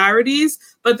similarities,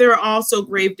 but there are also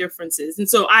grave differences. And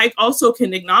so I also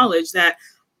can acknowledge that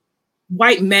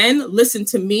white men listen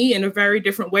to me in a very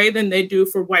different way than they do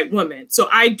for white women. So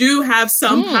I do have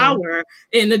some power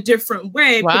in a different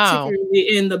way,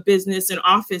 particularly in the business and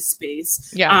office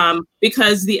space,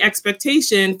 because the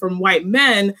expectation from white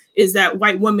men is that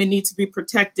white women need to be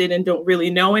protected and don't really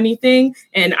know anything.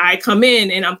 And I come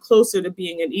in and I'm closer to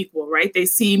being an equal, right? They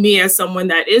see me as someone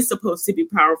that is supposed to be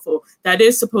powerful, that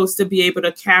is supposed to be able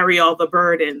to carry all the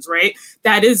burdens, right?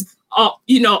 That is,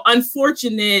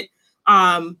 unfortunate,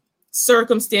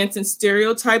 circumstance and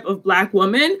stereotype of Black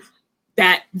women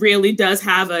that really does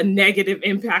have a negative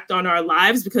impact on our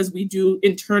lives because we do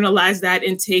internalize that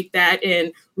and take that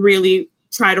and really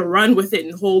try to run with it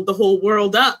and hold the whole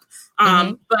world up.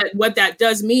 But what that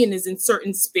does mean is in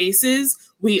certain spaces,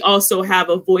 we also have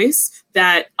a voice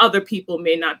that other people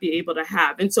may not be able to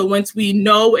have. And so once we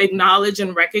know, acknowledge,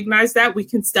 and recognize that, we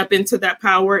can step into that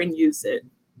power and use it.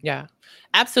 Yeah.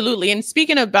 Absolutely. And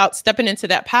speaking about stepping into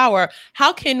that power,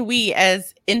 how can we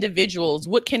as individuals,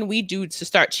 what can we do to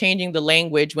start changing the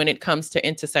language when it comes to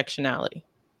intersectionality?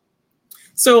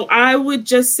 So I would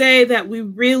just say that we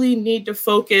really need to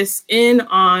focus in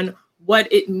on what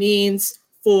it means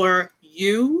for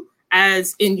you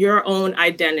as in your own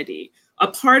identity. A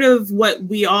part of what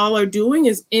we all are doing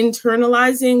is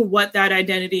internalizing what that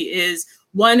identity is.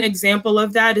 One example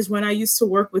of that is when I used to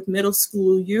work with middle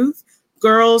school youth.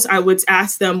 Girls, I would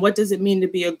ask them, what does it mean to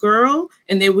be a girl?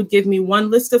 And they would give me one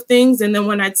list of things. And then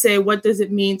when I'd say, what does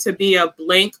it mean to be a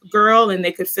blank girl? And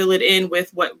they could fill it in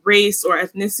with what race or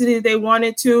ethnicity they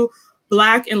wanted to.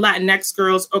 Black and Latinx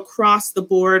girls across the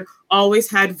board always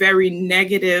had very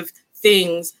negative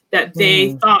things that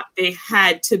they thought they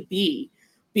had to be.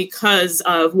 because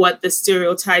of what the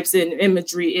stereotypes and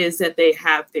imagery is that they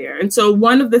have there. And so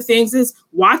one of the things is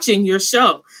watching your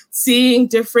show, seeing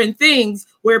different things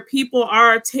where people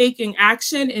are taking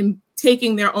action and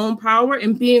taking their own power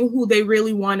and being who they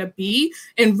really want to be,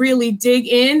 and really dig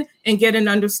in and get an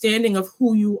understanding of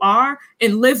who you are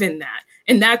and live in that.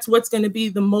 And that's what's going to be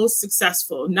the most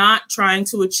successful, not trying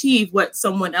to achieve what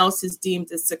someone else has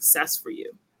deemed as success for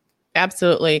you.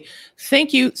 Absolutely.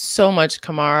 Thank you so much,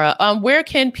 Kamara. Where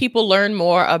can people learn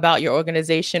more about your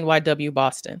organization, YW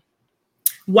Boston?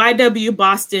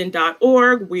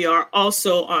 ywboston.org. We are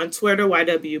also on Twitter,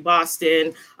 YW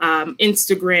Boston,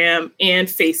 Instagram, and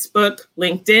Facebook,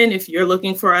 LinkedIn. If you're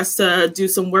looking for us to do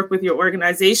some work with your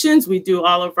organizations, we do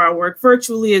all of our work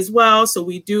virtually as well. So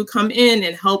we do come in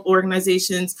and help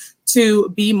organizations to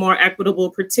be more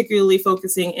equitable, particularly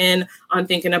focusing in on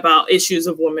thinking about issues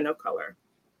of women of color.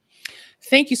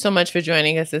 Thank you so much for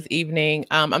joining us this evening.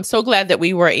 I'm so glad that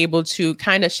we were able to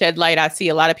kind of shed light. I see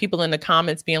a lot of people in the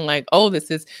comments being like, oh, this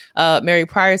is Mary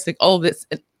Pryor's, like, oh, this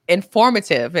is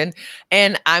informative. And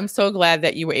I'm so glad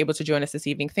that you were able to join us this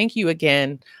evening. Thank you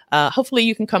again. Hopefully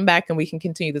you can come back and we can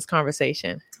continue this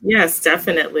conversation. Yes,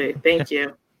 definitely. Thank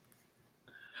you.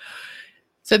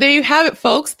 So there you have it,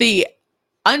 folks. The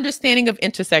understanding of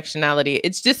intersectionality.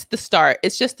 It's just the start.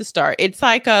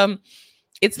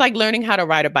 It's like learning how to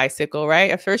ride a bicycle,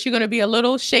 right? At first, you're going to be a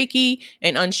little shaky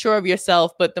and unsure of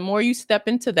yourself. But the more you step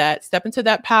into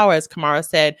that power, as Kamara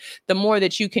said, the more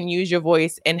that you can use your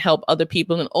voice and help other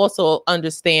people and also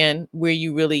understand where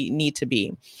you really need to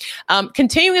be.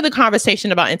 Continuing the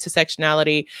conversation about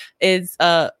intersectionality is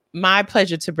my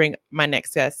pleasure to bring my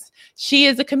next guest. She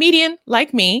is a comedian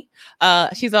like me.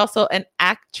 She's also an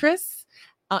actress,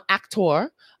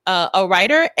 actor, a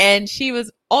writer, and she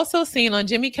was also seen on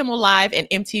Jimmy Kimmel Live and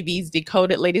MTV's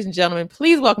Decoded. Ladies and gentlemen,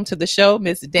 please welcome to the show,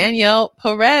 Miss Danielle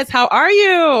Perez. How are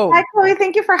you? Hi, Chloe.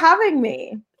 Thank you for having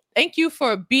me. Thank you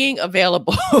for being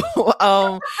available.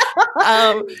 Home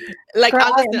hiding.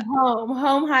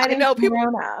 I know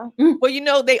people.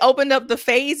 Well, they opened up the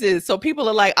phases, so people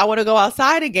are like, I want to go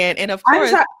outside again, and of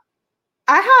course,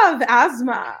 I have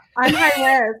asthma. I'm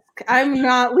high risk. I'm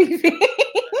not leaving.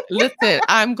 Listen,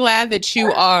 I'm glad that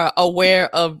you are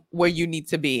aware of where you need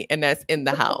to be, and that's in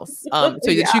the house, so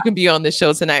that you can be on the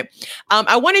show tonight.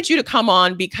 I wanted you to come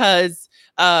on because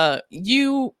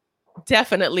you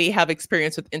definitely have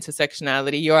experience with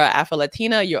intersectionality. You're an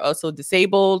Afro-Latina, you're also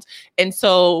disabled, and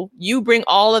so you bring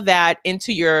all of that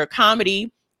into your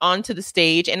comedy onto the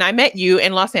stage. And I met you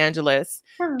in Los Angeles,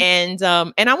 and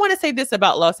I want to say this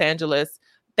about Los Angeles,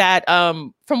 that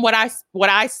from what I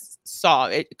saw,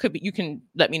 it could be, you can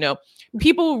let me know,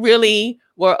 people really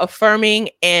were affirming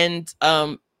and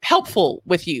helpful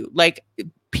with you. Like,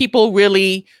 people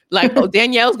really like, oh,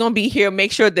 Danielle's gonna be here,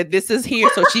 make sure that this is here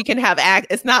so she can have act.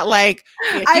 It's not like,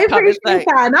 I appreciate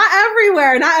that. Not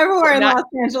everywhere in Los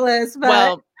Angeles, but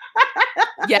well,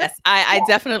 yes, I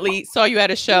definitely saw you at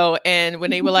a show, and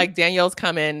when they were like, Danielle's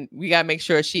coming, we gotta make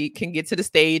sure she can get to the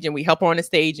stage, and we help her on the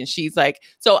stage, and she's like,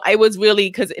 so I was really,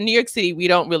 because in New York City we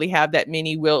don't really have that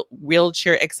many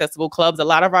wheelchair accessible clubs. A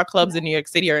lot of our clubs in New York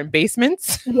City are in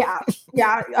basements.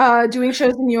 Doing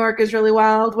shows in New York is really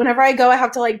wild. Whenever I go, I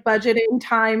have to like budget in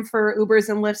time for Ubers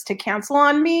and Lyfts to cancel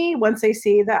on me once they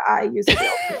see that I use a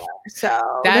wheelchair.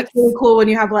 So that's really cool when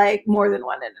you have like more than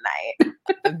one in a night.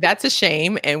 That's a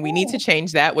shame, and we need to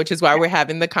change that, which is why we're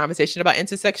having the conversation about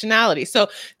intersectionality. So,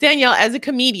 Danielle, as a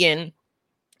comedian,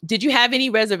 did you have any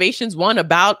reservations, one,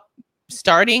 about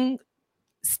starting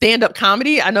stand-up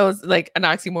comedy? I know it's like an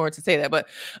oxymoron to say that, but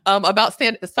about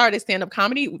starting stand-up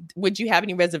comedy, would you have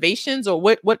any reservations, or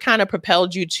what kind of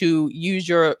propelled you to use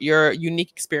your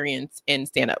unique experience in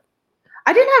stand-up?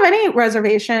 I didn't have any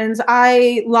reservations.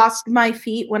 I lost my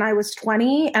feet when I was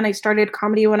 20, and I started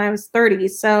comedy when I was 30.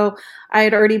 So I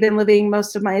had already been living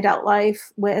most of my adult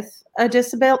life with a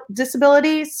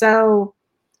disability. So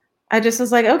I just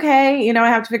was like, okay, I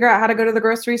have to figure out how to go to the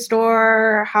grocery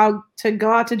store, how to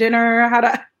go out to dinner, how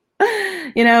to,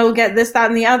 get this, that,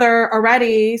 and the other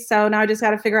already. So now I just got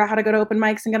to figure out how to go to open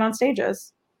mics and get on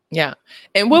stages. Yeah.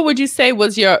 And what would you say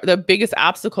was the biggest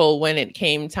obstacle when it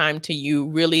came time to you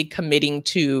really committing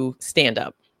to stand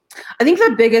up? I think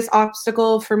the biggest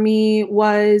obstacle for me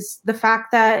was the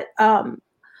fact that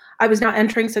I was not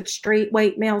entering such straight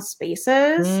white male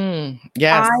spaces.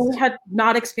 Yes. I had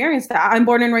not experienced that. I'm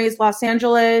born and raised Los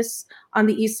Angeles on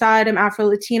the East Side. I'm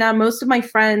Afro-Latina. Most of my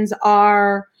friends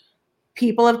are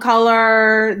people of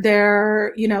color,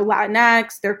 they're,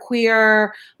 Latinx, they're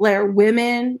queer, they're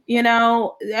women,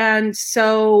 and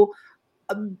so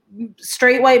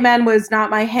straight white men was not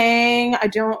my hang. I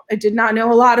did not know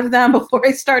a lot of them before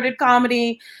I started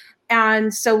comedy.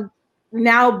 And so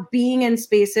now being in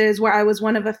spaces where I was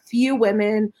one of a few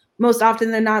women, most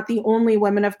often than not, the only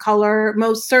women of color,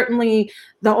 most certainly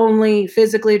the only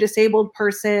physically disabled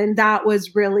person, that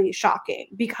was really shocking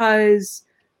because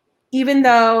even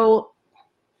though,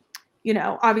 you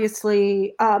know,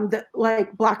 obviously the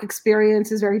like Black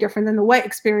experience is very different than the white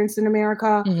experience in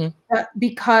America,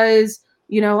 because,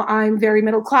 you know, I'm very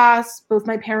middle class. Both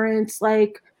my parents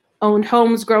like owned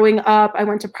homes growing up. I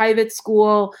went to private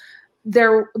school.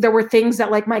 There were things that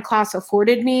like my class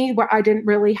afforded me where I didn't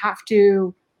really have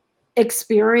to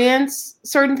experience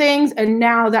certain things. And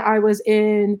now that I was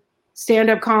in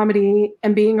stand-up comedy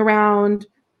and being around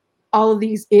all of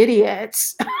these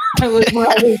idiots, I was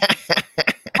really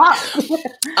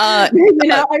you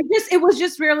know, it was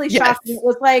just really shocking. It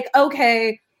was like,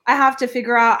 okay, I have to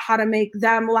figure out how to make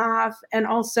them laugh and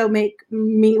also make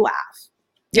me laugh.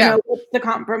 You know, what's the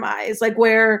compromise? Like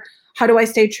how do I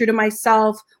stay true to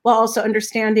myself while also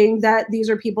understanding that these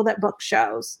are people that book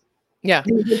shows? Yeah.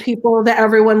 These are people that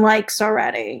everyone likes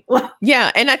already.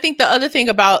 Yeah. And I think the other thing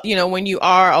about, you know, when you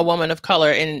are a woman of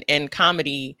color in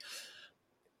comedy,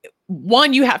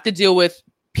 one, you have to deal with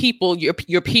people,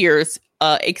 your peers,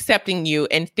 accepting you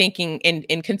and thinking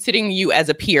and considering you as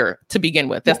a peer to begin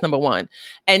with. That's number one.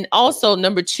 And also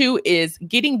number two is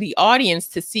getting the audience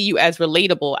to see you as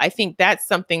relatable. I think that's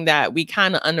something that we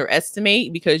kind of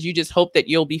underestimate because you just hope that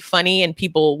you'll be funny and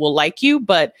people will like you.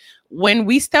 But when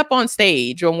we step on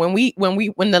stage or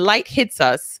when the light hits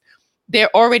us,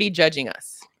 they're already judging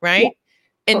us, right?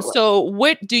 Yeah. And so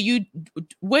what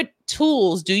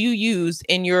tools do you use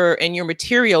in your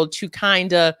material to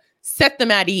kind of set them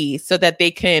at ease so that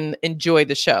they can enjoy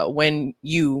the show when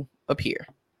you appear?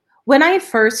 When I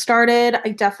first started, I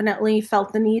definitely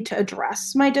felt the need to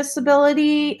address my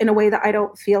disability in a way that I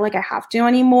don't feel like I have to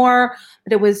anymore.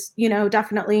 But it was, you know,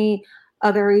 definitely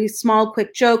a very small,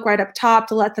 quick joke right up top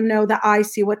to let them know that I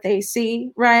see what they see,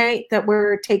 right? That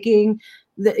we're taking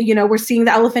we're seeing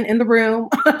the elephant in the room,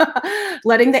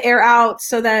 letting the air out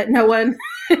so that no one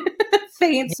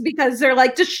faints because they're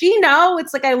like, does she know?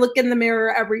 It's like, I look in the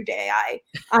mirror every day.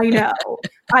 I know.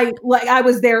 I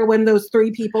was there when those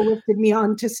 3 people lifted me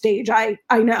onto stage. I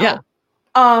know. Yeah.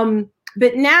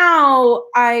 But now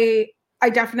I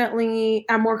definitely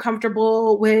am more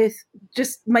comfortable with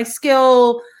just my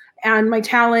skill and my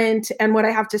talent and what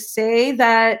I have to say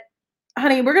that,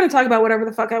 honey, we're going to talk about whatever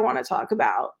the fuck I want to talk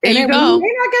about. There you go. We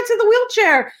may not get to the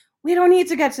wheelchair. We don't need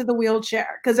to get to the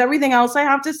wheelchair because everything else I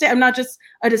have to say, I'm not just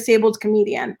a disabled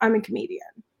comedian. I'm a comedian.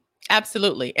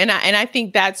 Absolutely. And I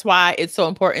think that's why it's so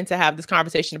important to have this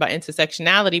conversation about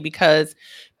intersectionality, because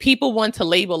people want to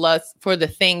label us for the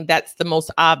thing that's the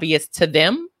most obvious to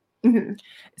them. Mm-hmm.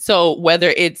 So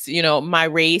whether it's, you know, my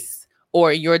race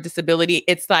or your disability,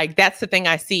 it's like, that's the thing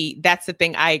I see. That's the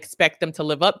thing I expect them to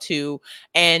live up to.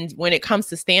 And when it comes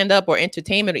to stand up or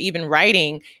entertainment or even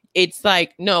writing, it's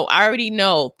like, no, I already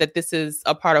know that this is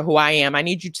a part of who I am. I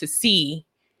need you to see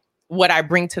what I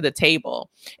bring to the table.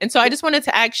 And so I just wanted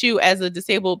to ask you, as a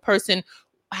disabled person,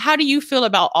 how do you feel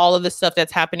about all of the stuff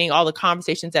that's happening, all the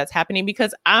conversations that's happening?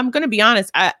 Because I'm going to be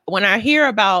honest, when I hear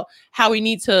about how we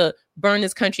need to burn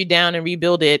this country down and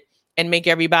rebuild it and make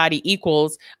everybody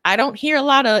equals, I don't hear a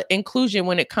lot of inclusion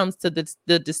when it comes to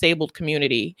the disabled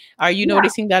community. Are you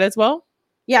noticing that as well?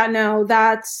 Yeah, no,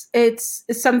 it's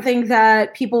something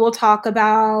that people will talk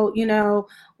about. You know,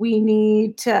 we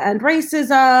need to end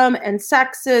racism and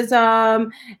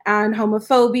sexism and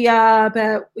homophobia,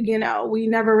 but, you know, we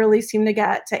never really seem to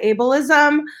get to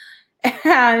ableism.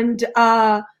 And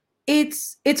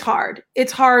it's hard.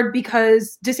 It's hard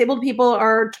because disabled people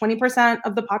are 20%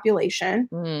 of the population.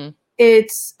 Mm.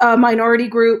 It's a minority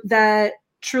group that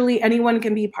truly anyone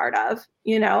can be part of.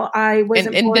 You know, I was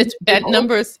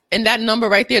that number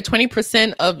right there,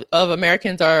 20% of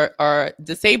Americans are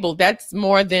disabled. That's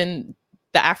more than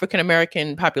the African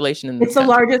American population in this country. The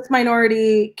largest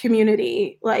minority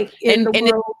community, like in the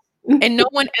world. And no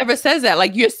one ever says that.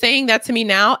 Like, you're saying that to me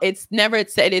now. It's never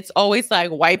said. It's always like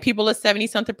white people are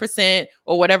 70-something%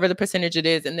 or whatever the percentage it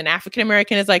is. And then African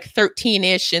American is like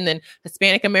 13-ish. And then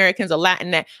Hispanic Americans are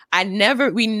Latin.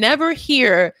 We never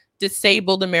hear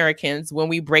disabled Americans when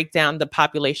we break down the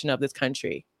population of this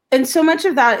country. And so much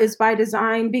of that is by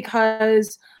design,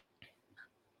 because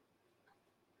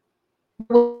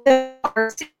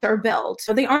are built,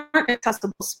 so they aren't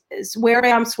accessible spaces. Where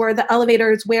ramps, where the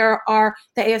elevators, where are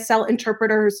the ASL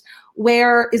interpreters,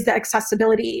 where is the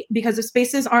accessibility? Because if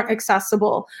spaces aren't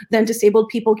accessible, then disabled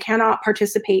people cannot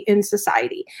participate in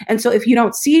society. And so if you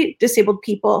don't see disabled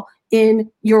people in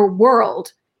your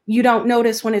world, you don't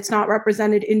notice when it's not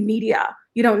represented in media.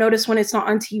 You don't notice when it's not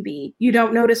on TV. You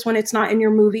don't notice when it's not in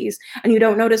your movies, and you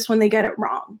don't notice when they get it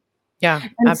wrong. Yeah.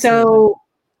 And absolutely. so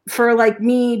for like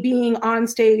me being on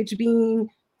stage, being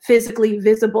physically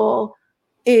visible,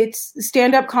 it's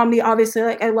stand-up comedy. Obviously,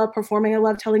 like, I love performing, I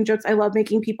love telling jokes, I love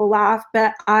making people laugh,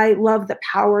 but I love the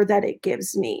power that it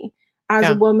gives me as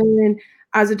a woman,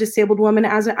 as a disabled woman,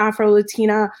 as an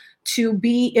Afro-Latina, to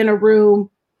be in a room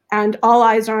and all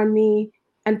eyes are on me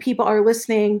and people are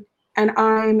listening and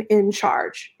I'm in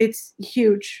charge. It's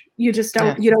huge. You just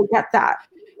don't, you don't get that.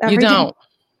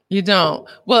 You don't.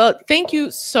 Well, thank you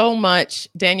so much,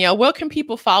 Danielle. Where can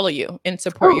people follow you and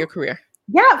support your career?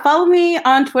 Yeah, follow me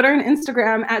on Twitter and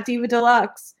Instagram at Diva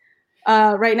Deluxe.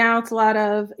 Right now it's a lot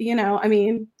of,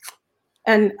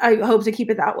 and I hope to keep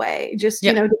it that way. Just,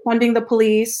 defunding the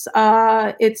police.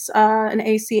 It's an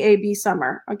ACAB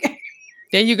summer. Okay.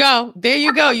 There you go.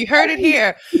 You heard it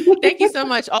here. Thank you so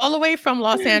much. All the way from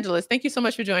Los Angeles. Thank you so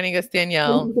much for joining us,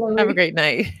 Danielle. Have a great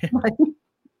night.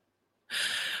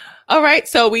 All right.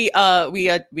 So we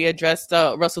addressed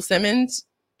Russell Simmons'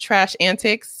 trash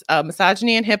antics,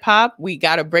 misogyny in hip hop. We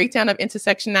got a breakdown of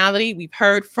intersectionality. We've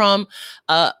heard from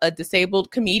a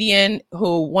disabled comedian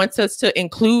who wants us to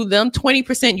include them.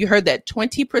 20%. You heard that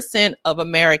 20% of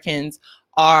Americans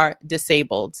are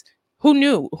disabled. Who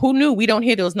knew? We don't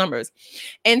hear those numbers.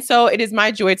 And so it is my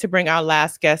joy to bring our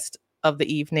last guest of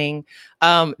the evening.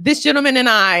 This gentleman and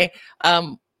I,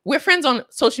 we're friends on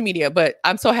social media, but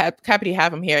I'm so happy to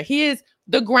have him here. He is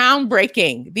the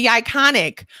groundbreaking, the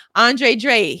iconic Andre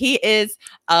Dre. He is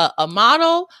a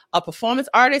model, a performance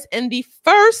artist, and the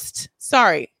first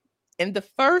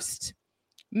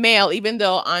male, even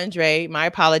though Andre, my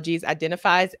apologies,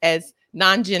 identifies as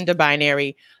non-gender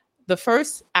binary, the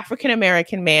first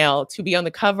African-American male to be on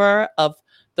the cover of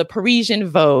the Parisian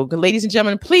Vogue. Ladies and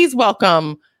gentlemen, please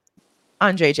welcome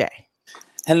Andre J.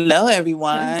 Hello,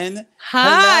 everyone.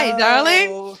 Hi, hello.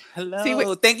 Darling.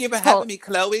 Hello. Thank you for having me,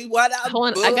 Chloe. What up?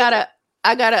 Hold on.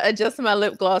 I gotta adjust my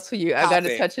lip gloss for you. I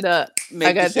gotta touch it up.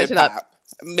 I gotta touch it up.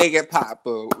 Make it pop,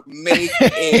 boo. Make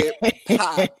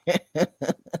it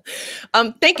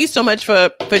pop. Thank you so much for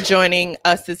joining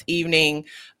us this evening.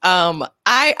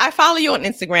 I follow you on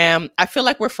Instagram. I feel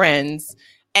like we're friends,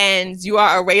 and you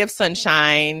are a ray of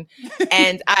sunshine.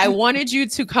 And I wanted you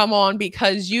to come on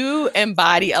because you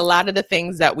embody a lot of the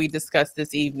things that we discussed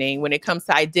this evening when it comes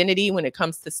to identity, when it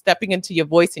comes to stepping into your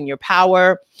voice and your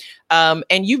power.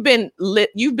 And you've been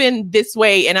this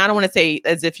way, and I don't want to say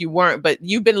as if you weren't, but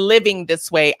you've been living this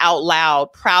way out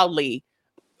loud, proudly,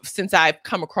 since I've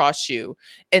come across you.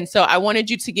 And so I wanted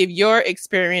you to give your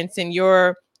experience and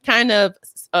your kind of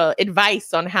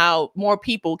advice on how more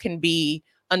people can be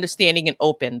understanding and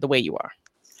open the way you are.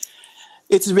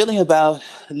 It's really about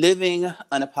living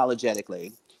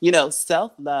unapologetically.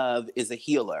 Self-love is a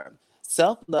healer.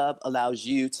 Self-love allows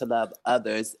you to love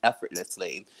others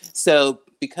effortlessly. So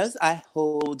because I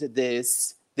hold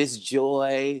this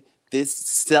joy, this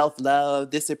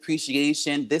self-love, this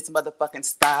appreciation, this motherfucking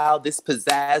style, this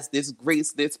pizzazz, this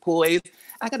grace, this poise,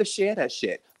 I gotta share that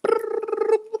shit.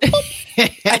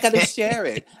 I gotta share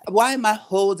it. Why am I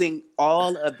holding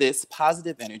all of this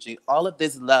positive energy, all of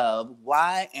this love?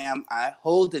 Why am I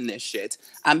holding this shit?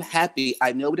 I'm happy.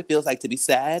 I know what it feels like to be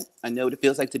sad. I know what it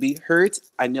feels like to be hurt.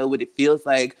 I know what it feels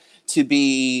like to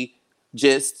be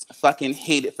just fucking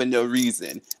hated for no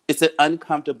reason. It's an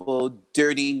uncomfortable,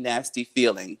 dirty, nasty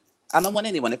feeling. I don't want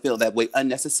anyone to feel that way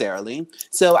unnecessarily.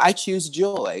 So I choose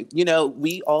joy.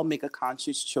 We all make a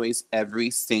conscious choice every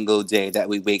single day that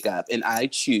we wake up. And I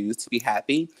choose to be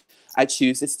happy. I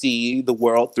choose to see the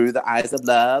world through the eyes of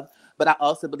love. But I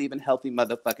also believe in healthy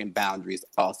motherfucking boundaries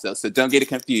also. So don't get it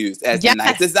confused. As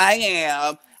nice as I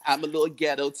am, I'm a little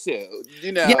ghetto too,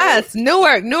 Yes,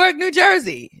 Newark, New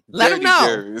Jersey. Let them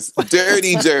know.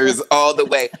 Dirty Jersey all the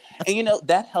way. And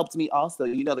that helped me also.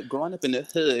 That growing up in the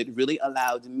hood really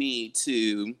allowed me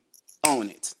to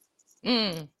own it.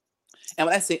 And when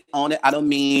I say own it, I don't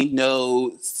mean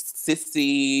no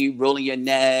sissy, rolling your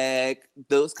neck,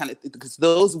 those kind of things, because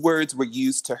those words were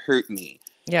used to hurt me.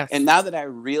 Yes. And now that I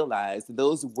realize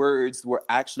those words were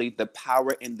actually the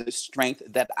power and the strength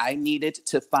that I needed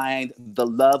to find the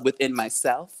love within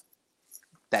myself,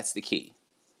 that's the key.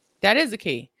 That is the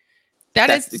key.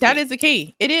 That is the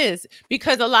key. It is,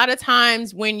 because a lot of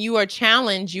times when you are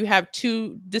challenged, you have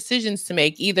two decisions to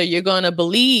make. Either you're going to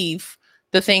believe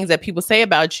the things that people say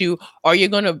about you, or you're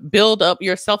going to build up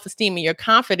your self-esteem and your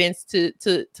confidence to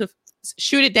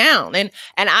shoot it down. And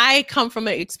I come from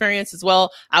an experience as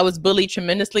well. I was bullied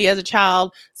tremendously as a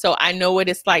child. So I know what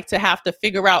it's like to have to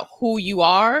figure out who you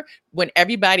are when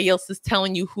everybody else is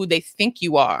telling you who they think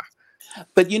you are.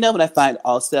 But you know what I find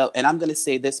also, and I'm going to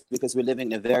say this because we're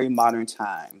living in a very modern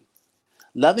time.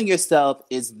 Loving yourself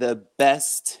is the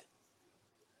best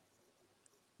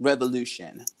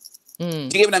revolution. Do you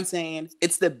get what I'm saying?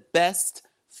 It's the best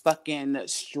fucking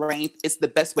strength. It's the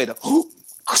best way to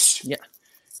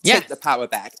take the power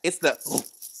back. It's the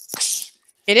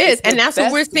it is, and that's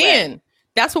what we're seeing.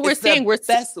 That's what we're seeing. We're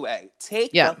best way.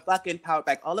 Take the fucking power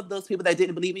back. All of those people that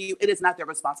didn't believe in you, it is not their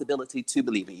responsibility to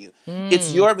believe in you.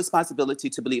 It's your responsibility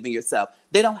to believe in yourself.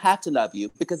 They don't have to love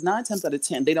you because 9 times out of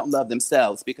 10, they don't love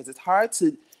themselves because it's hard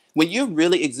to, when you're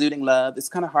really exuding love, it's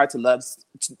kind of hard to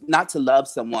not to love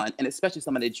someone, and especially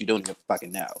someone that you don't even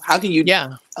fucking know. How can you,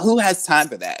 who has time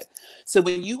for that? So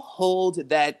when you hold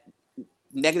that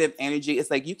negative energy, it's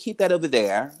like you keep that over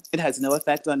there. It has no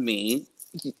effect on me.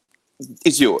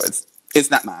 It's yours. It's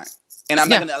not mine. And I'm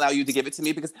not going to allow you to give it to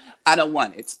me because I don't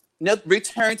want it. No,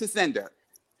 return to sender.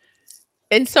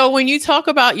 And so when you talk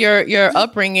about your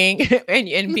upbringing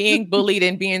and being bullied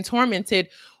and being tormented,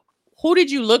 who did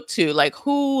you look to? Like,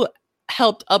 who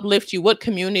helped uplift you? What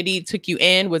community took you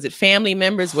in? Was it family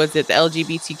members? Was it the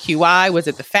LGBTQI? Was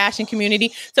it the fashion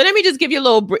community? So let me just give you a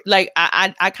little,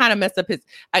 I kind of messed up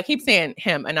I keep saying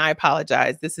him and I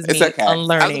apologize. This is me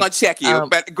unlearning. I was going to check you,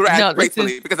 but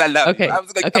gracefully because I love you. I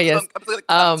was going to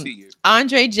come to you.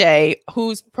 Andre J,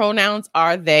 whose pronouns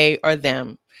are they or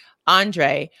them?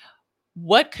 Andre,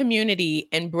 what community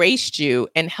embraced you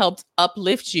and helped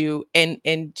uplift you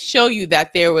and show you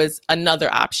that there was another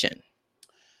option?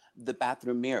 The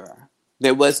bathroom mirror.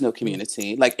 There was no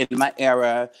community. Like in my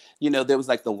era, there was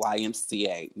like the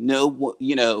YMCA. No,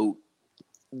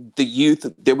 the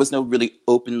youth, there was no really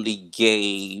openly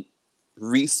gay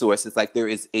resources like there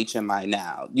is HMI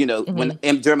now.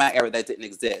 During my era, that didn't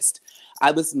exist. I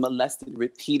was molested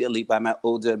repeatedly by my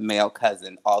older male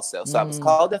cousin also. So I was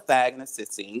called a fag and a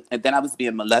sissy, and then I was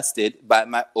being molested by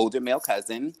my older male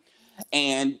cousin.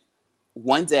 And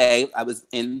one day I was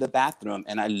in the bathroom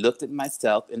and I looked at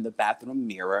myself in the bathroom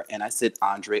mirror and I said,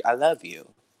 Andre, I love you.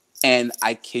 And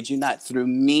I kid you not, through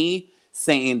me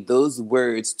saying those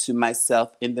words to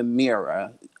myself in the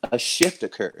mirror, a shift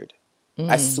occurred.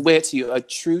 I swear to you, a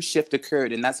true shift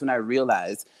occurred. And that's when I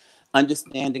realized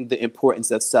understanding the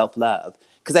importance of self-love.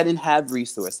 Because I didn't have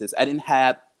resources. I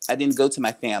didn't go to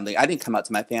my family. I didn't come out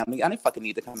to my family. I didn't fucking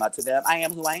need to come out to them. I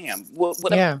am who I am.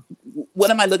 What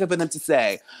am I looking for them to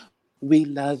say? We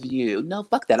love you. No,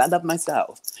 fuck that. I love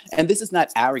myself. And this is not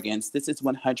arrogance. This is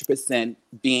 100%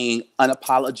 being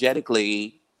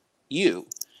unapologetically you.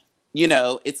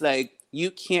 It's like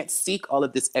you can't seek all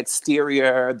of this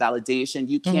exterior validation.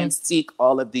 You can't seek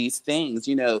all of these things.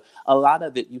 A lot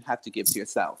of it you have to give to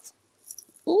yourself.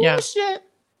 Ooh, shit.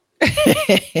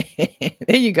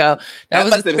 There you go. That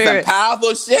was must have been some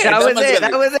powerful shit.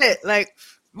 That was it. Like,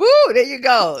 woo, there you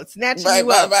go. Snatching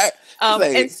you up. Right.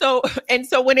 And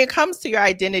so when it comes to your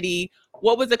identity,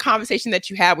 what was the conversation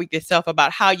that you had with yourself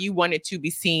about how you wanted to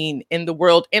be seen in the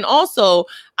world? And also,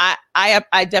 I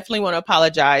definitely want to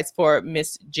apologize for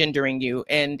misgendering you,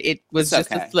 and it was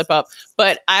just a slip up.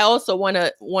 But I also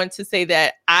want to say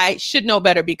that I should know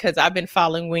better because I've been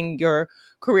following your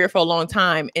career for a long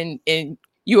time, and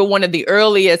you were one of the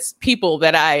earliest people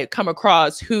that I come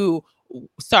across who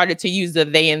started to use the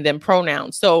they and them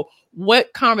pronouns. So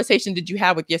what conversation did you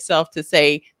have with yourself to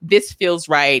say, this feels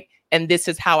right, and this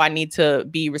is how I need to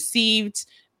be received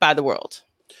by the world?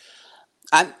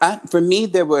 For me,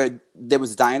 there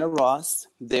was Diana Ross,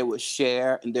 there was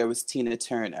Cher, and there was Tina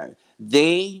Turner.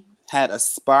 They had a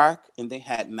spark and they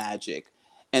had magic.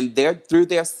 And through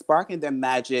their spark and their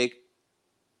magic,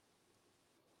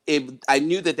 I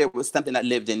knew that there was something that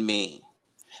lived in me.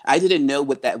 I didn't know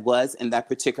what that was in that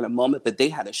particular moment, but they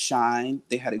had a shine,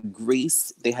 they had a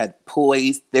grace, they had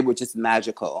poise, they were just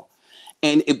magical.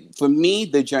 And for me,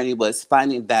 the journey was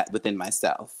finding that within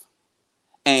myself.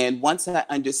 And once I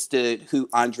understood who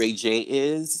Andre J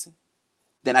is,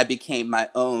 then I became my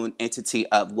own entity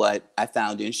of what I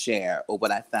found in Cher or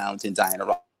what I found in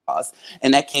Diana Ross.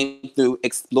 And that came through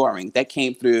exploring. That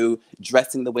came through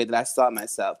dressing the way that I saw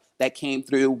myself. That came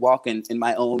through walking in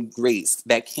my own grace.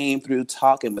 That came through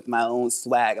talking with my own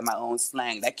swag and my own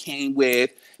slang. That came with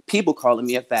people calling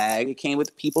me a fag. It came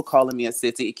with people calling me a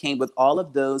sissy. It came with all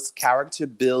of those character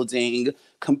building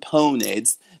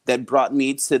components that brought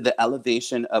me to the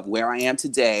elevation of where I am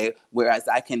today, whereas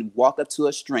I can walk up to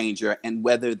a stranger and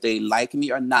whether they like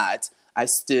me or not, I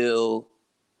still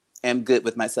am good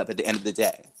with myself at the end of the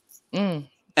day. And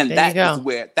that's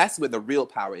where the real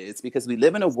power is, because we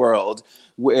live in a world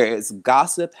where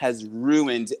gossip has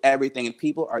ruined everything and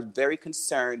people are very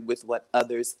concerned with what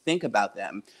others think about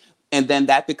them. And then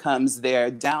that becomes their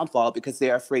downfall because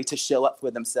they're afraid to show up for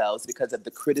themselves because of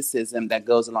the criticism that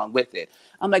goes along with it.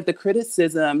 I'm like, the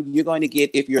criticism you're going to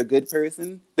get if you're a good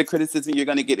person, the criticism you're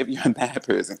going to get if you're a bad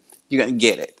person, you're going to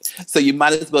get it. So you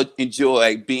might as well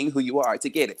enjoy being who you are to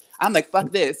get it. I'm like,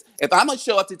 fuck this. If I'm going to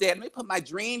show up today, let me put my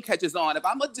dream catchers on. If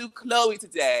I'm going to do Chloe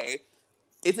today,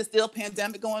 is it still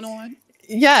pandemic going on?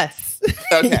 Yes.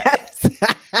 Okay. Yes.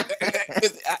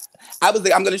 I was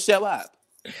like, I'm going to show up.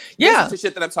 Yeah. This is the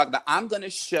shit that I'm talking about. I'm going to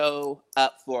show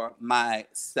up for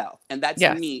myself. And that's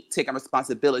me taking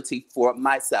responsibility for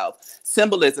myself.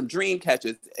 Symbolism, dream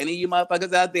catchers. Any of you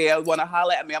motherfuckers out there want to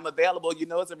holler at me, I'm available. You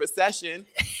know it's a recession.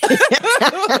 Love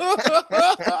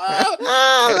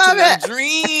it.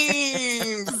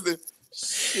 Dreams.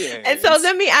 Shit. And so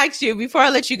let me ask you, before I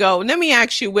let you go,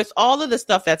 with all of the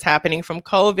stuff that's happening from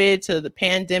COVID to the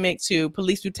pandemic to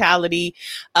police brutality,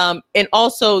 and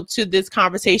also to this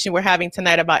conversation we're having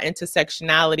tonight about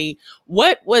intersectionality,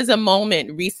 what was a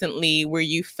moment recently where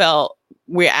you felt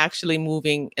we're actually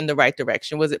moving in the right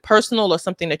direction? Was it personal or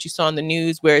something that you saw in the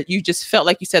news where you just felt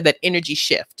like you said that energy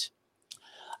shift?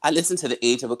 I listened to The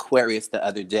Age of Aquarius the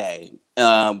other day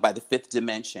by The Fifth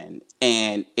Dimension,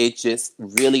 and it just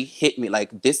really hit me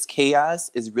like this chaos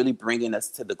is really bringing us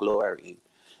to the glory.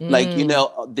 Like, you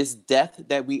know, this death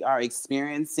that we are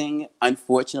experiencing,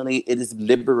 unfortunately, it is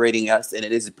liberating us and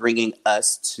it is bringing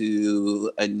us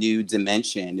to a new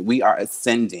dimension. We are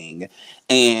ascending,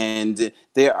 and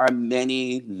there are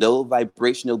many low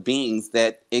vibrational beings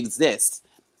that exist.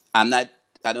 I'm not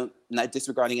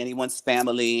disregarding anyone's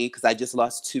family because I just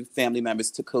lost 2 family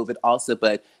members to COVID also,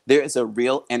 but there is a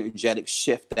real energetic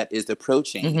shift that is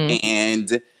approaching,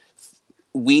 and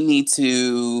we need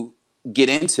to get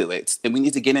into it. And we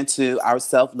need to get into our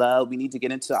self-love. We need to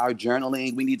get into our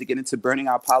journaling. We need to get into burning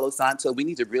our Palo Santo. We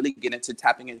need to really get into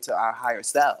tapping into our higher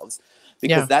selves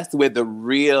because that's where the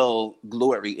real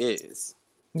glory is.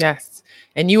 Yes.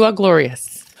 And you are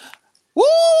glorious.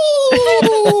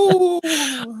 Woo!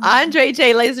 Andre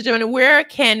J, ladies and gentlemen, where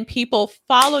can people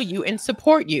follow you and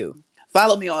support you?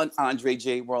 Follow me on Andre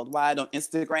J Worldwide on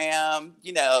Instagram,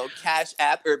 you know, Cash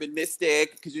App, Urban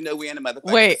Mystic, because you know we're in a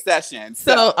motherfucking session.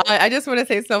 So I just want to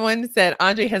say someone said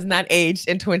Andre has not aged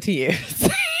in 20 years.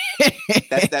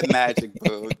 That's that magic,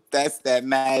 boo. That's that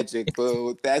magic,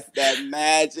 boo. That's that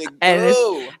magic,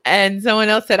 boo. And someone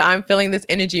else said, I'm feeling this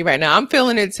energy right now. I'm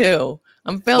feeling it too.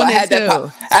 I'm feeling it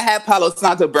too. I had Palo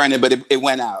Santo burning, but it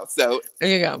went out. So there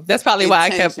you go. That's probably why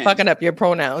I kept fucking up your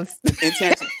pronouns.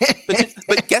 Intention.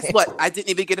 But guess what? I didn't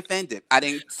even get offended. I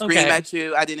didn't scream at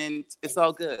you. I didn't. It's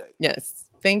all good. Yes.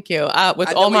 Thank you.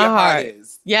 With all my heart.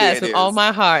 Yes, with all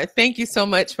my heart. Thank you so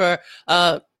much for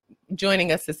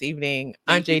joining us this evening,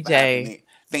 Andre J.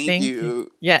 Thank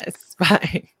you. Yes.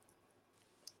 Bye.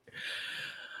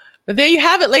 But there you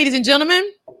have it, ladies and gentlemen.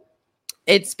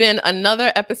 It's been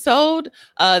another episode.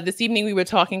 This evening we were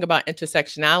talking about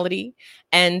intersectionality,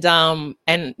 and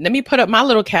let me put up my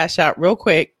little cash out real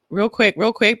quick,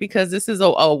 because this is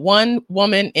a one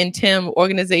woman in Tim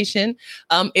organization.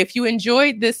 If you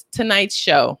enjoyed this tonight's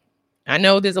show, I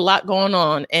know there's a lot going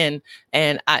on, and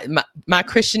my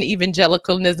Christian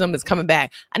evangelicalism is coming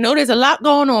back. I know there's a lot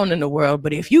going on in the world,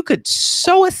 but if you could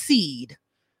sow a seed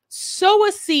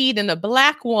in a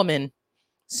Black woman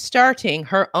starting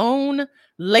her own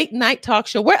late night talk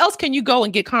show. Where else can you go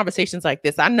and get conversations like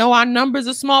this? I know our numbers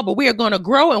are small, but we are going to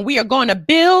grow and we are going to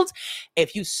build.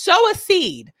 If you sow a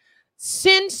seed,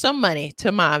 send some money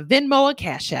to my Venmo or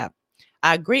Cash App.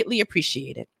 I greatly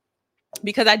appreciate it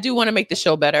because I do want to make the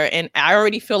show better. And I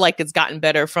already feel like it's gotten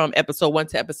better from episode 1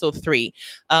 to episode 3.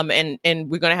 And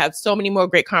we're going to have so many more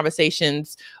great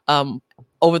conversations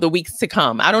over the weeks to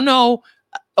come. I don't know,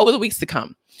 over the weeks to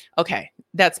come. Okay.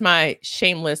 That's my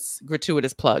shameless,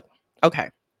 gratuitous plug. Okay.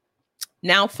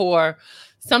 Now for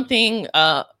something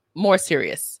more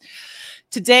serious.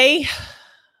 Today,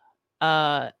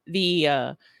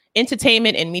 the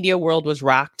entertainment and media world was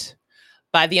rocked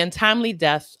by the untimely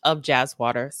death of Jazz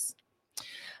Waters.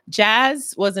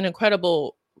 Jazz was an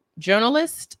incredible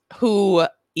journalist who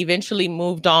eventually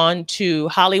moved on to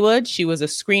Hollywood. She was a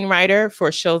screenwriter for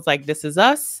shows like This Is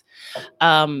Us.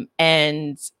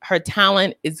 And her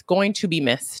talent is going to be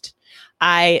missed.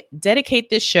 I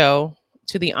dedicate this show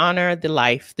to the honor, the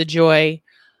life, the joy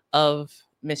of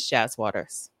Miss Jazz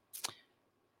Waters.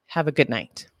 Have a good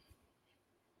night.